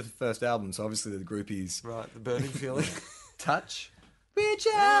the first album. So obviously the groupies. Right, the burning feeling. Touch. Reach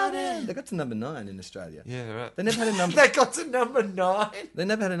out and they got to number 9 in Australia. Yeah, right. They never had a number. They got to number 9. They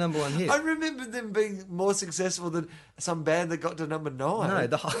never had a number 1 hit. I remember them being more successful than some band that got to number 9. No,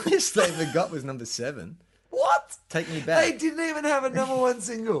 the highest they ever got was number 7. What? Take Me Back. They didn't even have a number 1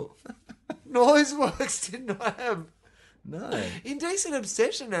 single. Noiseworks did not have. No. Indecent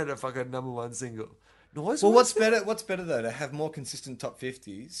Obsession had a fucking number 1 single. Noiseworks. Well, what's better? What's better though, to have more consistent top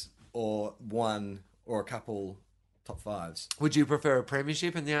 50s or one or a couple top 5s? Would you prefer a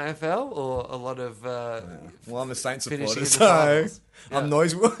premiership in the AFL or a lot of? Well, I'm a Saints Finishing supporter, in the so finals. I'm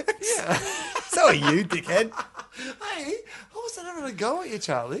Noiseworks. Yeah. So are you, dickhead. Hey, I wasn't having a go at you,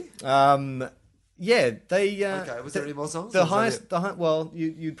 Charlie. Yeah, they. Okay, was there any more songs? The Or was that highest. it? Well,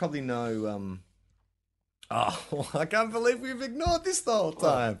 you'd probably know. Oh, I can't believe we've ignored this the whole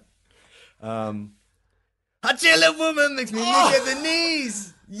time. Hot chili woman makes me look at the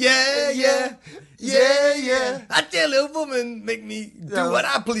knees. Yeah, yeah, yeah, yeah. Hot chili woman make me do what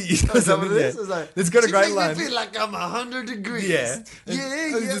I please. Is that what it is? It's like, It's got a "She great make line. me feel like I'm 100 degrees. Yeah. Yeah,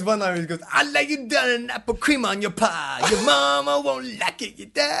 There's yeah. this one line where he goes, I lay you down and apple cream on your pie. Your mama won't like it. Your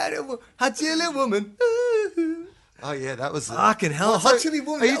daddy won't. Hot chili woman. Ooh. Oh, yeah, that was it. Fucking hell. Well, Hot so Chili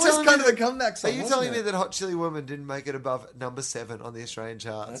Woman. are you That was telling kind me of a that- comeback song. Are you wasn't telling me it? that Hot Chili Woman didn't make it above number 7 on the Australian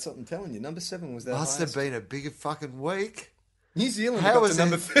charts? That's what I'm telling you. Number 7 was their Must highest. have been a big fucking week. New Zealand How got was to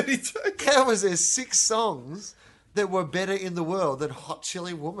number it- 32. How was there 6 songs that were better in the world than Hot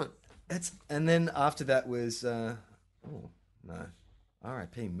Chili Woman? And then after that was, no.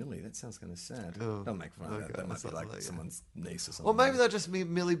 R.I.P. Millie. That sounds kind of sad. Oh, Don't make fun of okay, that. That might that's be not like like- someone's niece or something. Or maybe they're just big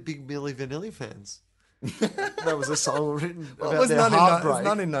Milli Vanilli fans. That was a song written Well, about their heartbreak. It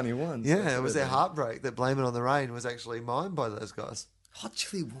was 1991. Yeah, it was their heartbreak that Blame It on the Rain was actually mined by those guys. Hot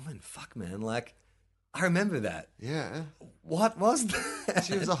Chili Woman. Fuck, man. Like, I remember that. Yeah. What was that?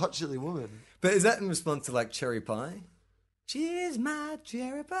 She was a Hot Chili Woman. But is that in response to like Cherry Pie? She's my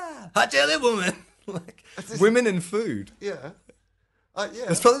cherry pie. Hot Chili Woman. Like, women and food. Yeah. Yeah.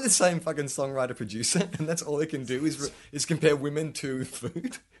 It's probably the same fucking songwriter producer, and that's all they can do is compare women to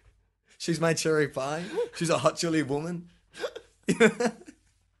food. She's my cherry pie. She's a hot chili woman.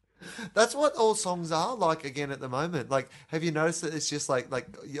 That's what all songs are like again at the moment. Like, have you noticed that it's just like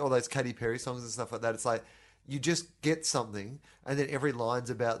all those Katy Perry songs and stuff like that? It's like you just get something, and then every line's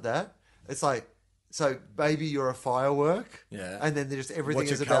about that. It's like, so baby, you're a firework. Yeah. And then just everything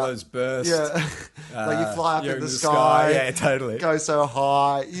Watch is your about colours burst. Yeah. Like you fly up you're in the sky. Yeah, totally. Go so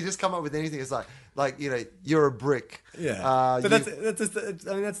high. You just come up with anything. It's like you're a brick. Yeah, but you-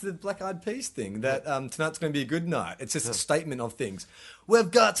 that's the Black Eyed Peas thing. That tonight's going to be a good night. It's just a statement of things.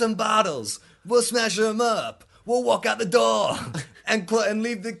 We've got some bottles. We'll smash them up. We'll walk out the door and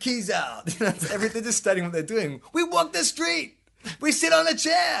leave the keys out. It's everything. Just stating what they're doing. We walk the street. We sit on a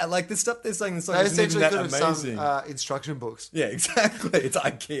chair. Like the stuff they're saying in the song They isn't even essentially that could have amazing. sung instruction books. Yeah, exactly. It's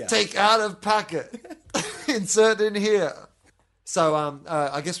IKEA. Take out of packet. Insert in here. So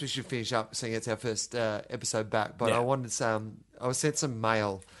I guess we should finish up, seeing it's our first episode back. But Yeah. I wanted I was sent some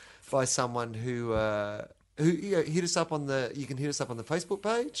mail by someone who hit us up on the. You can hit us up on the Facebook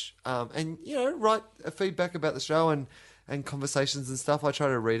page, and write a feedback about the show and conversations and stuff. I try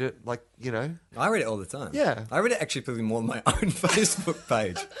to read it, I read it all the time. Yeah. I read it actually probably more on my own Facebook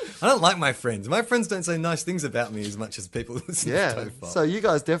page. I don't like my friends. My friends don't say nice things about me as much as people who listen to Yeah, Tofop. so you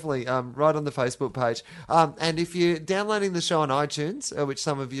guys definitely write on the Facebook page. And if you're downloading the show on iTunes, which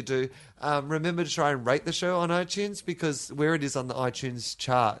some of you do, remember to try and rate the show on iTunes, because where it is on the iTunes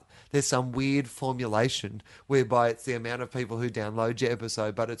chart, there's some weird formulation whereby it's the amount of people who download your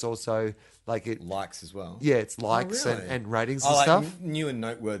episode, but it's also like it. Likes as well. Yeah, it's likes really? and ratings Oh, and like stuff. new and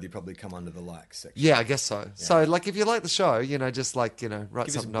noteworthy probably come under the likes section. Yeah, I guess so. So, like, if you like the show, just write Give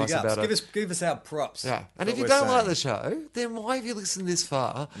us something big nice ups. about it. Give us our props. Yeah, and That's if you what don't we're like the saying. show, then why have you listened this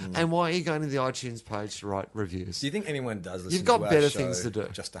far? And why are you going to the iTunes page to write reviews? Do you think anyone does listen You've got to our better show things to do.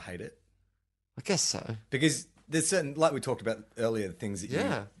 just to hate it? I guess so. Because there's certain, like we talked about earlier, things that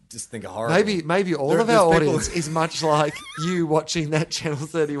Yeah. you just think are horrible. Maybe all There- of our there's people- audience is much like you watching that Channel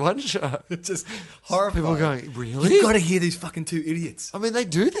 31 show. It's just horrifying. People going, really? You've got to hear these fucking two idiots. I mean, they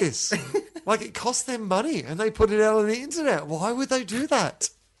do this. Like, it costs them money and they put it out on the internet. Why would they do that?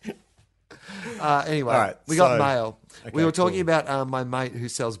 Anyway, All right, we got so- mail. okay, We were talking cool. about my mate who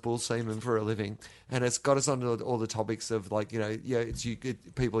sells bull semen for a living, and it's got us onto all the topics of like,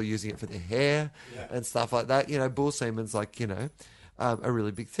 people are using it for their hair and stuff like that. Bull semen's like, a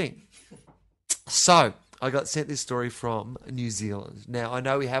really big thing. So I got sent this story from New Zealand. Now, I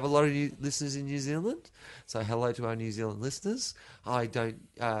know we have a lot of new listeners in New Zealand, so hello to our New Zealand listeners. I don't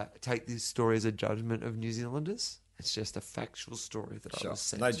take this story as a judgment of New Zealanders. It's just a factual story that I Sure. was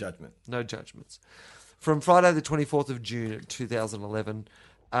sent. No judgment. No judgments. From Friday the 24th of June 2011,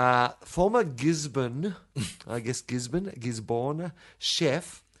 former Gisborne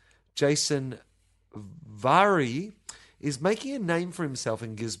chef Jason Vari is making a name for himself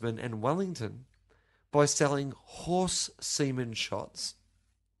in Gisborne and Wellington by selling horse semen shots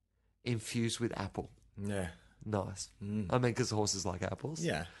infused with apple. Yeah. Nice. I mean, because horses like apples.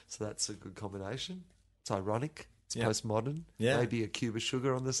 Yeah. So that's a good combination. It's ironic. It's Yeah. postmodern. Yeah. Maybe a cube of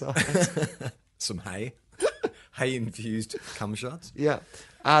sugar on the side. Some hay. Hay infused cum shots. Yeah.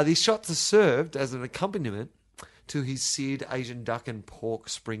 These shots are served as an accompaniment to his seared Asian duck and pork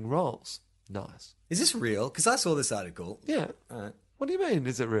spring rolls. Nice. Is this real? Because I saw this article. Yeah. All right. What do you mean?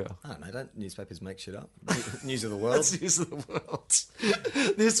 Is it real? I don't know. Don't newspapers make shit up? News of the world. That's news of the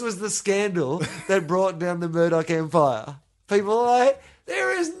world. This was the scandal that brought down the Murdoch empire. People are like,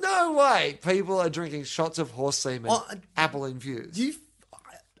 there is no way people are drinking shots of horse semen, Well, apple infused.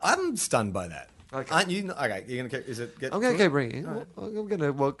 I'm stunned by that. Okay. Aren't you? Okay. You're gonna. Is it? I'm going to keep bringing. I'm going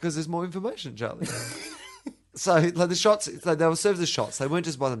to because there's more information, Charlie. So like the shots, they were served as shots. They weren't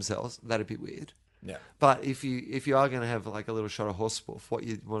just by themselves. That'd be weird. Yeah. But if you are going to have like a little shot of horse spoof, what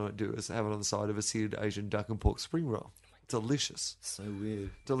you want to do is have it on the side of a seared Asian duck and pork spring roll. Delicious. So weird.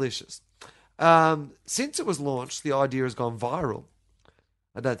 Delicious. Since it was launched, the idea has gone viral.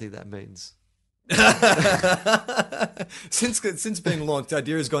 I don't think that means. Since being launched, the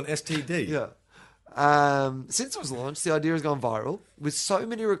idea has gone STD. Yeah. Since it was launched, the idea has gone viral with so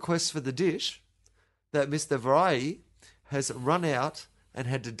many requests for the dish that Mr. Variety has run out and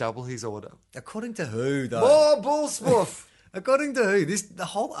had to double his order. According to who, though? More bull spoof According to who? The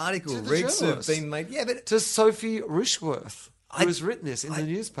whole article To the reads to have journalist. been made. Yeah, but to Sophie Rishworth, who I- has written this in the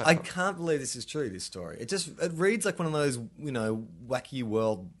newspaper. I can't believe this is true. This story. It reads like one of those wacky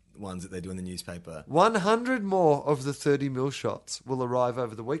world ones that they do in the newspaper. 100 more of the 30 mil shots will arrive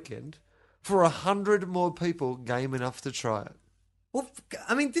over the weekend for 100 more people game enough to try it. Well,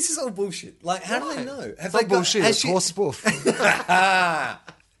 I mean, this is all bullshit. Like, how do they know? It's Have not they got- bullshit. has It's she- horse spoof.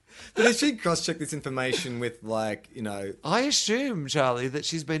 But has she cross-checked this information with, like, I assume, Charlie, that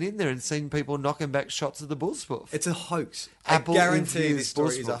she's been in there and seen people knocking back shots of the bull spoof. it's a hoax. Apple I guarantee infused this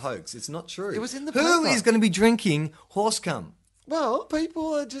story is a bullsport. hoax. It's not true. It was in the Who paper. is going to be drinking horse cum? Well,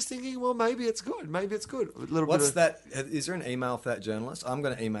 people are just thinking, well, maybe it's good. Maybe it's good. A little What's bit of, that? Is there an email for that journalist? I'm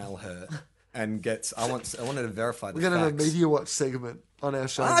going to email her and get. I wanted to verify the We're going to have a facts. media watch segment on our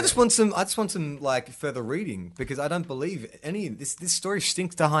show. I now. just want some like further reading because I don't believe any of this. This story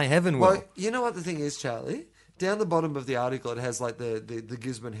stinks to high heaven. Well, you know what the thing is, Charlie? Down the bottom of the article, it has like the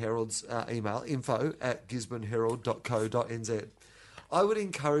Gisborne Herald's email, info@gisborneherald.co.nz. I would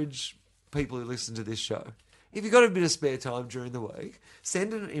encourage people who listen to this show, if you've got a bit of spare time during the week,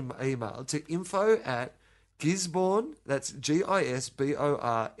 send an email to info@gisborne, that's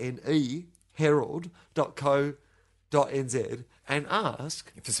GISBORNE, herald.co.nz, and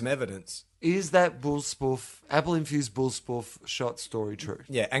ask, for some evidence. is that bull spoof, apple-infused bull spoof shot story true?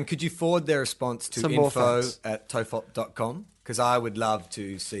 Yeah, and could you forward their response to Some more info facts. at tofop.com? Because I would love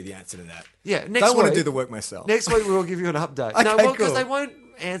to see the answer to that. Yeah, next Don't want to week- do the work myself. Next week we'll give you an update. Okay, No, well, because cool. they won't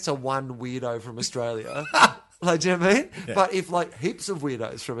answer one weirdo from Australia. Like, do you know what I mean? Yeah. But if like heaps of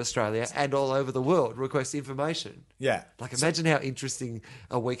weirdos from Australia and all over the world request information, Yeah. like imagine how interesting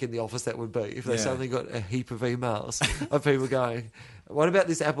a week in the office that would be if they Yeah. suddenly got a heap of emails of people going, "What about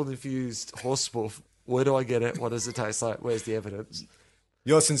this apple infused horse spoof? Where do I get it? What does it taste like? Where's the evidence?"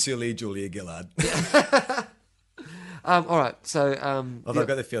 Yours sincerely, Julia Gillard. All right, so Although yeah. I've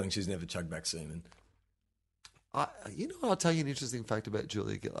got the feeling she's never chugged back semen. You know what? I'll tell you an interesting fact about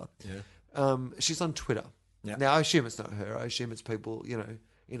Julia Gillard. Yeah. She's on Twitter. Yeah. Now, I assume it's not her. I assume it's people,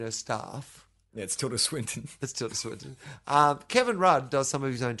 in her staff. Yeah, it's Tilda Swinton. That's Tilda Swinton. Kevin Rudd does some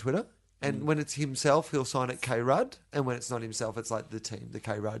of his own Twitter. And when it's himself, he'll sign it K Rudd. And when it's not himself, it's like the team, the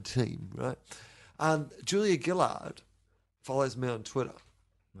K Rudd team, right? Julia Gillard follows me on Twitter.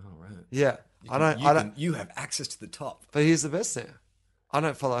 Oh, right. Yeah. I don't. You have access to the top. But here's the best thing. I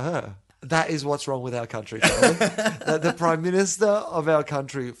don't follow her. That is what's wrong with our country, Charlie. That the Prime Minister of our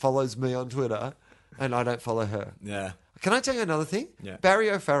country follows me on Twitter and I don't follow her. Yeah. Can I tell you another thing? Yeah.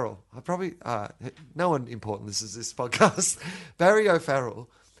 Barry O'Farrell. I probably no one important listens to this podcast. Barry O'Farrell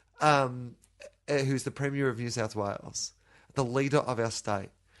who's the Premier of New South Wales, the leader of our state,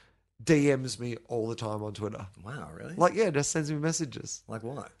 DMs me all the time on Twitter. Wow, really? Like, yeah, just sends me messages. Like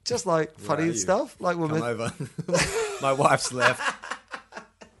what? Just like Where funny are you? stuff. Like Come women. over. My wife's left.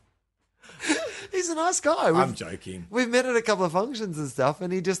 He's a nice guy. I'm joking. We've met at a couple of functions and stuff,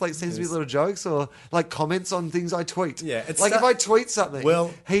 and he just like sends me little jokes or like comments on things I tweet. Yeah, it's like if I tweet something,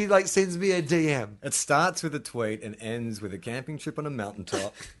 Well- he like sends me a DM. It starts with a tweet and ends with a camping trip on a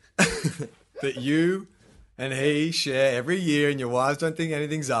mountaintop that you and he share every year, and your wives don't think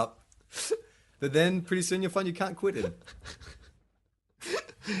anything's up. But then pretty soon you'll find you can't quit him.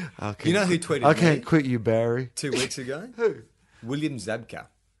 You know who tweeted I can't me quit you, Barry. 2 weeks ago? Who? William Zabka.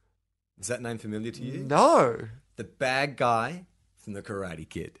 Is that name familiar to you? No. The bad guy from The Karate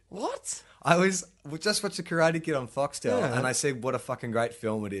Kid. What? I was just watched The Karate Kid on Foxtel, Yeah. and I said, what a fucking great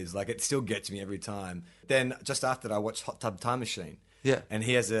film it is. Like, it still gets me every time. Then, just after that, I watched Hot Tub Time Machine. Yeah. And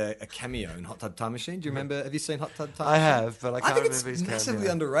he has a cameo in Hot Tub Time Machine. Do you remember? Have you seen Hot Tub Time I Machine? have, but I can't think remember it's his massively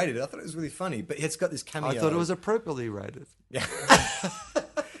cameo. underrated. I thought it was really funny, but it's got this cameo. I thought it was appropriately rated. Yeah.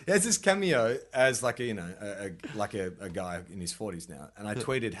 He has this cameo as like a a guy in his 40s now, and I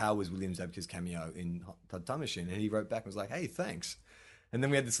tweeted how was William Zabka's cameo in Hot Tub Time Machine, and he wrote back and was like, "Hey, thanks." And then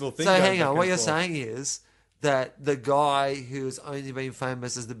we had this little thing. So going hang back on, and what you're forth. saying is that the guy who's only been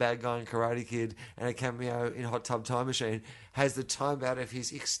famous as the bad guy in Karate Kid and a cameo in Hot Tub Time Machine has the time out of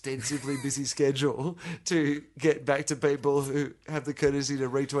his extensively busy schedule to get back to people who have the courtesy to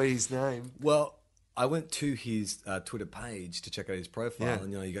retweet his name. Well, I went to his Twitter page to check out his profile, Yeah.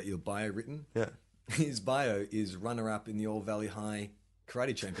 and you got your bio written. Yeah. His bio is runner-up in the All Valley High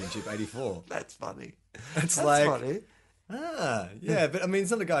Karate Championship '84. That's funny. It's That's like, funny. yeah, but I mean,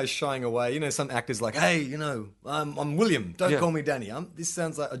 it's not a guy shying away. You know, some actors like, hey, I'm William. Don't Yeah. call me Danny. This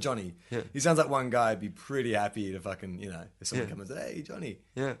sounds like a Johnny. Yeah. He sounds like one guy would be pretty happy to fucking, if someone Yeah. comes and says, hey, Johnny,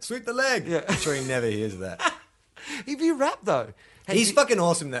 Yeah. sweep the leg. Yeah. I'm sure he never hears that. If you rap though, He's fucking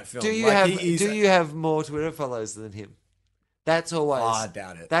awesome in that film. Do you Like, have he is- do you have more Twitter follows than him? That's always. Oh, I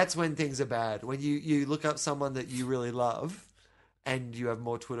doubt it. That's when things are bad. When you look up someone that you really love, and you have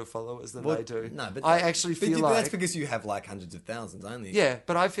more Twitter followers than Well, they do. No, but I actually but feel you- like that's because you have like hundreds of thousands only. yeah,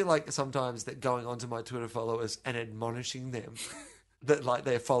 but I feel like sometimes that going onto my Twitter followers and admonishing them that like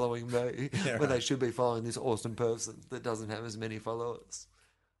they're following me Yeah, when they right. should be following this awesome person that doesn't have as many followers.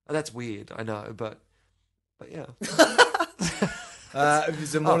 That's weird, I know, but yeah.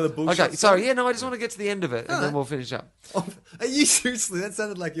 Is there more of the bullshit? Okay, sorry. Yeah, no, I just want to get to the end of it, and then we'll finish up. Oh, are you seriously? That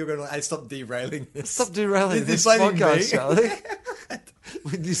sounded like you were going to. Hey, stop derailing this. Stop derailing You're this blaming podcast, me? Charlie.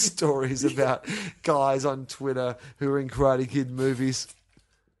 With these stories about guys on Twitter who are in Karate Kid movies.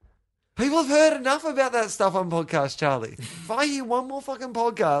 People have heard enough about that stuff on podcast, Charlie. If I hear one more fucking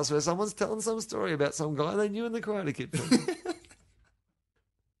podcast where someone's telling some story about some guy they knew in the Karate Kid film.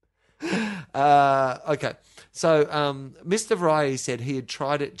 Okay. So, Mr. Variety said he had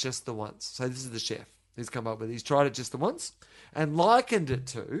tried it just the once. So this is the chef who's come up with it. He's tried it just the once and likened it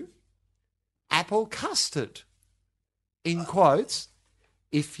to apple custard. In quotes,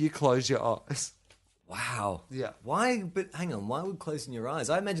 if you close your eyes. Wow. Yeah. Why? But hang on. Why would closing your eyes?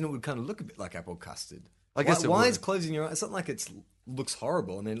 I imagine it would kind of look a bit like apple custard. I guess Why, it why would. is closing your eyes? It's not like it looks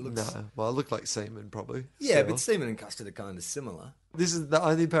horrible. I mean, it looks. No. Well, it looked like semen, probably. Yeah, Still. but semen and custard are kind of similar. This is the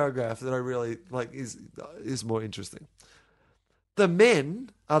only paragraph that I really like is more interesting. The men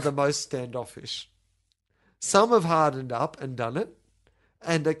are the most standoffish. Some have hardened up and done it,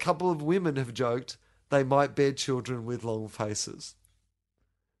 and a couple of women have joked they might bear children with long faces.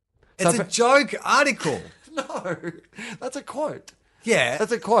 It's So a joke article. No, that's a quote. Yeah.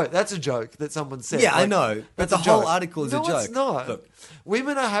 That's a quote. That's a joke that someone said. Yeah, I know, but that's the a whole joke. article is a No, joke. it's not. Look.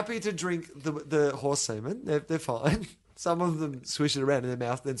 Women are happy to drink the horse semen. They're fine. Some of them swish it around in their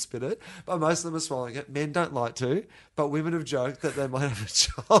mouth, then spit it. But most of them are swallowing it. Men don't like to. But women have joked that they might have a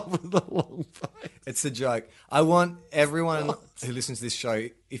child with a long face. It's a joke. I want everyone who listens to this show,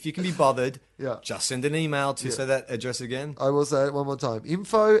 if you can be bothered, Yeah. just send an email to say that address again. I will say it one more time.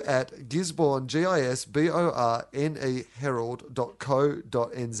 Info@gisborne, Gisborne,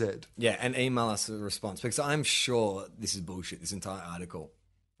 herald.co.nz. Yeah, and email us a response because I'm sure this is bullshit, this entire article.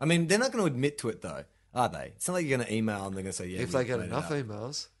 I mean, they're not going to admit to it though, are they? It's not like you're going to email and they're going to say, yeah, If we they get made it enough up.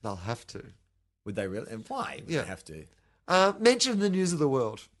 emails, they'll have to. Would they really? And why would Yeah. they have to? Mention the news of the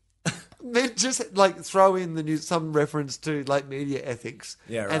world. Just like throw in the news, some reference to like media ethics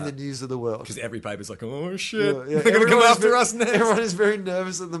Yeah, and right. the news of the world. Because every paper's like, oh shit, Yeah, they're going to come Everyone is after very- us next. Everyone is very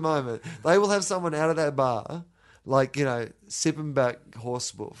nervous at the moment. They will have someone out of that bar, like, sipping back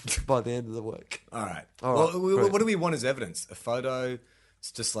horse wolf by the end of the week. All right. All Well, right, we- great. what do we want as evidence? A photo?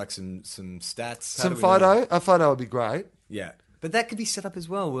 It's just like some stats. How Some do we know? a photo would be great. Yeah. But that could be set up as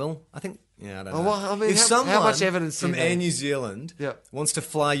well, Will. I think, I don't know. well, I mean, if how much evidence do from you Air need? New Zealand Yep. wants to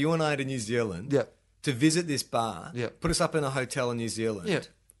fly you and I to New Zealand Yep. to visit this bar, Yep. put us up in a hotel in New Zealand, Yep.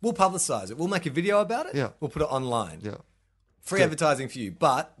 we'll publicise it. We'll make a video about it. Yep. We'll put it online. Yeah. Free Good. advertising for you.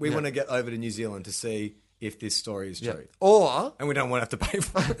 But we Yep. want to get over to New Zealand to see if this story is Yeah. true. Or And we don't want to have to pay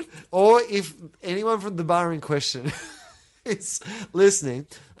for it. Or if anyone from the bar in question is listening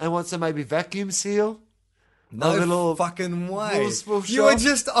and wants to maybe vacuum seal No a little fucking way. little spoof You were shop.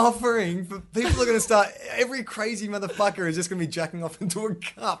 just offering for people are going to start. Every crazy motherfucker is just going to be jacking off into a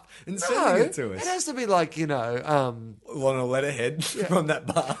cup and No, sending it to it us. has to be like, Want a letterhead from that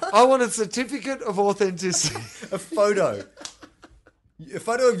bar? I want a certificate of authenticity. A photo. A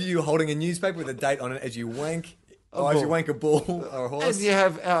photo of you holding a newspaper with a date on it as you wank. Or as you bull. wank a bull or a horse. And you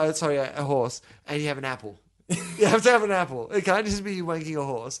have, a horse, and you have an apple. You have to have an apple. It can't just be you wanking a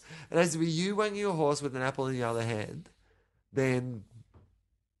horse. It has to be you wanking a horse with an apple in the other hand. Then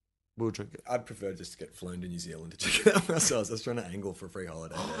we'll drink it. I'd prefer just to get flown to New Zealand to check it out ourselves. I was trying to angle for a free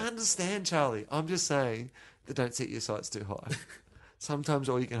holiday. I understand, Charlie. I'm just saying that don't set your sights too high. Sometimes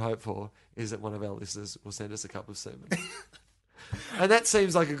all you can hope for is that one of our listeners will send us a cup of semen. And that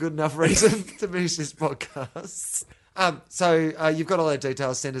seems like a good enough reason to finish this podcast. So you've got all our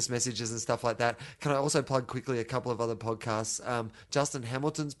details. Send us messages and stuff like that. Can I also plug quickly a couple of other podcasts? Justin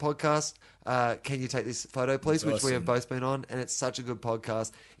Hamilton's podcast, Can You Take This Photo, Please? That's Which we have awesome. both been on. And it's such a good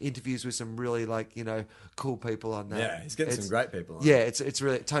podcast. Interviews with some really, cool people on that. Yeah, he's getting some great people on. Yeah, it's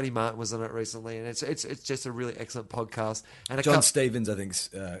really... Tony Martin was on it recently. And it's just a really excellent podcast. And John Stevens, I think, is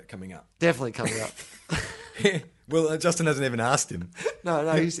coming up. definitely coming up. Well, Justin hasn't even asked him. No,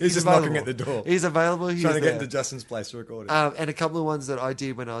 he's He's just available. knocking at the door. He's available. He's Trying to there. get into Justin's place to record it. And a couple of ones that I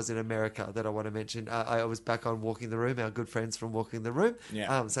did when I was in America that I want to mention. I was back on Walking the Room, our good friends from Walking the Room.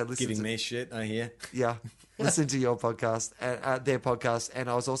 Yeah. So listen Giving to, me shit, I hear. yeah, listen to your podcast, and their podcast. And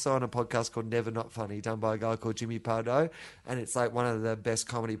I was also on a podcast called Never Not Funny, done by a guy called Jimmy Pardo. And it's like one of the best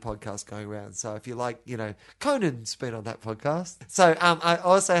comedy podcasts going around. So if you like, Conan's been on that podcast. So I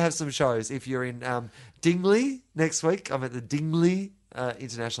also have some shows. If you're in Dingley next week, I'm at the Dingley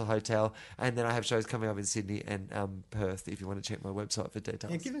International Hotel, and then I have shows coming up in Sydney and Perth. If you want to check my website for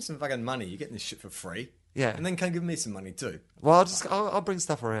details. Yeah, give him some fucking money. You're getting this shit for free. Yeah. And then come give me some money too. Well, I'll bring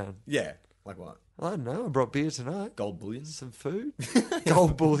stuff around. Yeah. Like what? I don't know. I brought beer tonight. Gold bullion? Some food.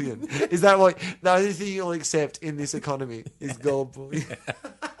 Gold bullion. Is that what the only thing you'll accept in this economy is gold bullion?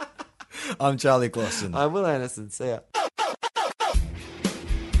 I'm Charlie Clausen. I'm Will Anderson. See ya.